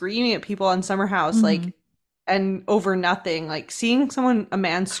him screaming at people on Summer House, mhm, like, and over nothing, like seeing a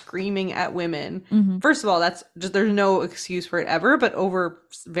man screaming at women. mhm, First of all, that's just, there's no excuse for it ever, but over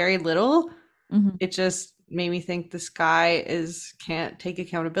very little, mhm. it just made me think this guy can't take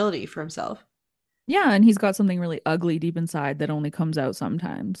accountability for himself. Yeah, and he's got something really ugly deep inside that only comes out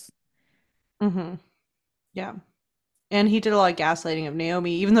sometimes. Mm-hmm. Yeah. And he did a lot of gaslighting of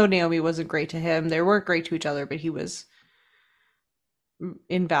Naomi, even though Naomi wasn't great to him. They weren't great to each other, but he was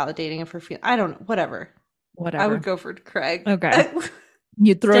invalidating of her feelings. I don't know. Whatever. I would Whatever. go for Craig. Okay.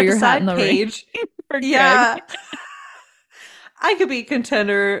 You throw Step your hat in aside, the ring Paige. for Craig. Yeah. I could be a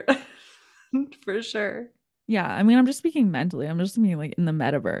contender for sure. Yeah, I mean, I'm just speaking mentally. I'm just meaning like in the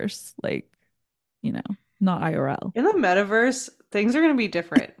metaverse, like, not IRL. In the metaverse, things are going to be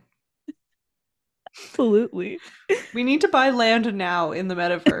different. Absolutely. We need to buy land now in the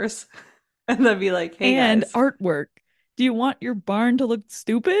metaverse and then be like, hey, And guys. artwork. Do you want your barn to look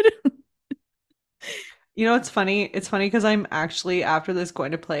stupid? You know, it's funny. It's funny because I'm actually, after this,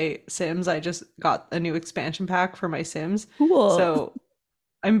 going to play Sims. I just got a new expansion pack for my Sims. Cool. So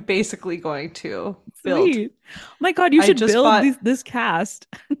I'm basically going to build. Sweet. Oh my God, you I should just build bought- this cast.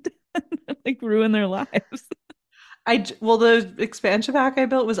 Like ruin their lives. Well, the expansion pack I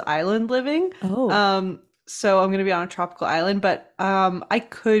built was island living. Oh. So I'm gonna be on a tropical island, but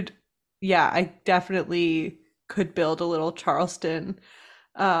I definitely could build a little Charleston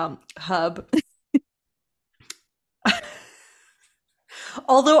hub.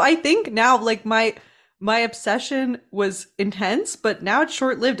 Although I think now, like my obsession was intense, but now it's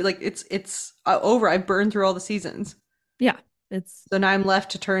short lived. Like it's over. I've burned through all the seasons. Yeah. It's So now I'm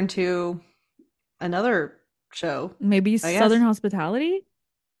left to turn to another show. maybe I Southern guess. Hospitality.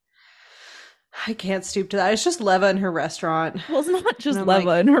 I can't stoop to that. It's just Leva and her restaurant. Well, it's not just I'm Leva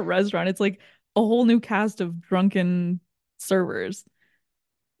like, in her restaurant. It's like a whole new cast of drunken servers.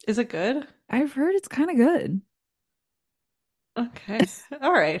 is it good? I've heard it's kind of good. Okay.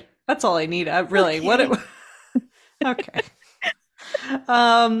 All right. That's all I need. Really. Okay. Okay.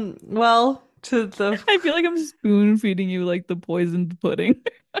 Well, to the I feel like I'm spoon feeding you like the poisoned pudding.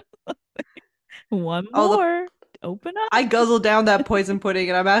 One oh the more. Open I up. guzzled down that poison pudding,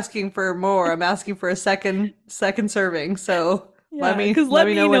 and I'm asking for more. I'm asking for a second serving. So let Yeah, me because let let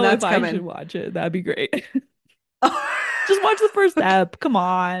me me know when know if that's I should coming. watch it. That'd be great. Just watch the first Okay. ep. Come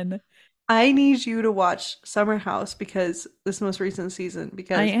on. I need you to watch Summer House because this most recent season. I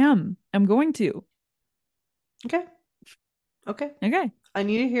Because am. I'm going to. okay, okay. Okay. I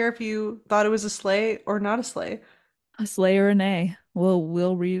need to hear if you thought it was a sleigh or not a sleigh. A slay or an A.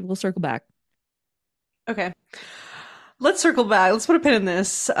 We'll circle back. Okay. Let's circle back. Let's put a pin in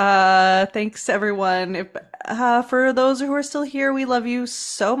this. Thanks everyone. If for those who are still here, we love you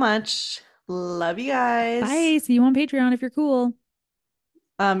so much. Love you guys. Bye. See you on Patreon if you're cool.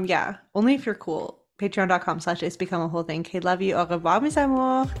 Yeah, only if you're cool. Patreon.com/it's become a whole thing. Okay, love you. Au revoir, mes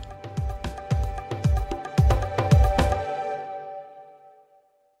amours.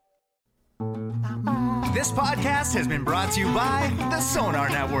 This podcast has been brought to you by the Sonar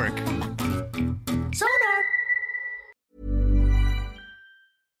Network. Sonar!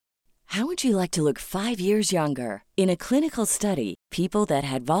 How would you like to look 5 years younger? In a clinical study, people that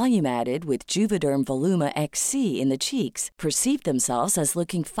had volume added with Juvederm Voluma XC in the cheeks perceived themselves as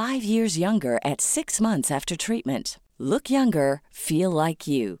looking 5 years younger at 6 months after treatment. Look younger, feel like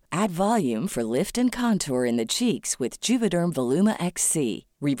you. Add volume for lift and contour in the cheeks with Juvederm Voluma XC.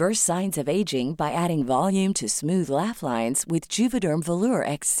 Reverse signs of aging by adding volume to smooth laugh lines with Juvederm Volure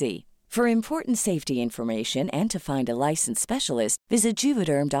XC. For important safety information and to find a licensed specialist, visit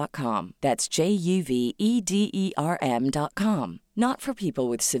Juvederm.com. That's JUVEDERM.com. Not for people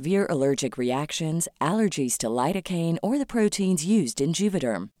with severe allergic reactions, allergies to lidocaine, or the proteins used in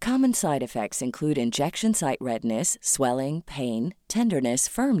Juvederm. Common side effects include injection site redness, swelling, pain, tenderness,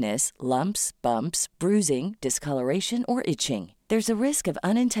 firmness, lumps, bumps, bruising, discoloration, or itching. There's a risk of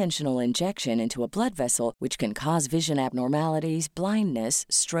unintentional injection into a blood vessel, which can cause vision abnormalities, blindness,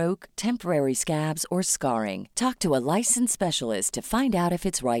 stroke, temporary scabs, or scarring. Talk to a licensed specialist to find out if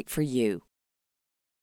it's right for you.